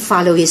choice to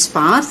follow His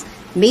path,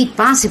 made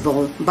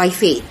possible by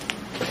faith.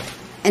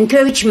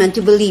 Encouragement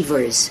to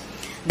believers.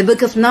 The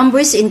book of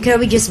Numbers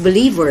encourages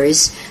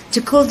believers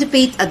to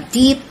cultivate a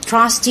deep,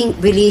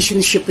 trusting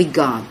relationship with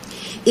God.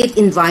 It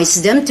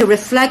invites them to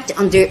reflect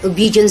on their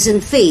obedience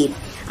and faith,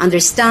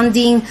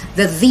 understanding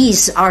that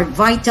these are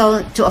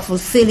vital to a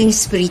fulfilling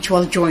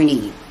spiritual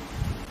journey.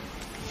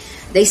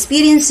 The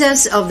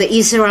experiences of the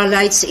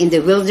Israelites in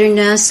the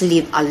wilderness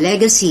leave a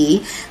legacy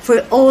for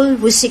all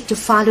who seek to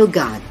follow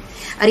God.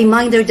 A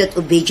reminder that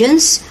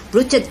obedience,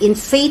 rooted in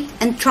faith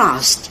and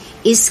trust,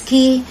 is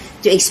key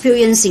to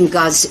experiencing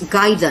God's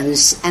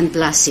guidance and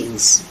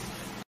blessings.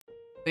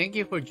 Thank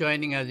you for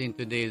joining us in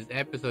today's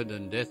episode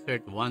on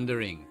Desert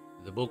Wandering,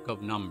 the Book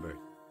of Numbers.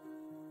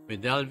 We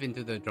delve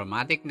into the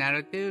dramatic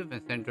narrative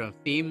and central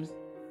themes,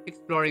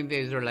 exploring the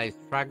Israelites'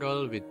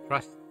 struggle with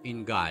trust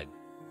in God,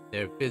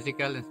 their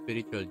physical and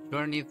spiritual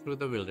journey through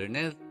the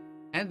wilderness,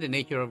 and the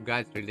nature of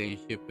God's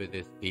relationship with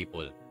His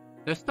people.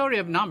 The story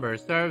of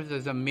Numbers serves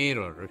as a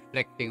mirror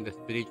reflecting the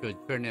spiritual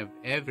journey of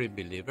every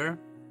believer,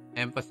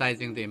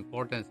 emphasizing the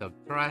importance of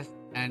trust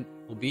and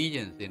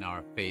obedience in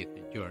our faith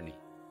journey.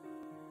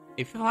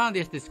 If you found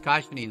this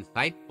discussion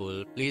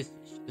insightful, please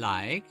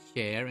like,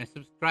 share, and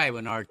subscribe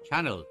on our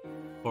channel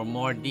for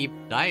more deep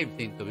dives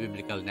into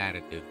biblical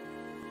narrative.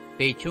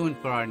 Stay tuned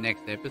for our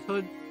next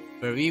episode,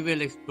 where we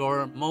will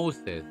explore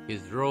Moses,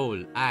 his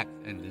role, acts,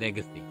 and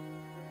legacy.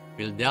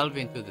 We'll delve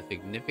into the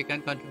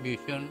significant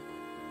contribution,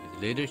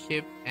 his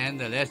leadership, and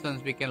the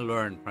lessons we can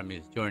learn from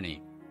his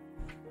journey.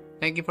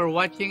 Thank you for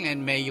watching,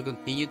 and may you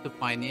continue to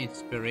find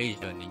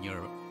inspiration in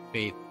your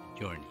faith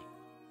journey.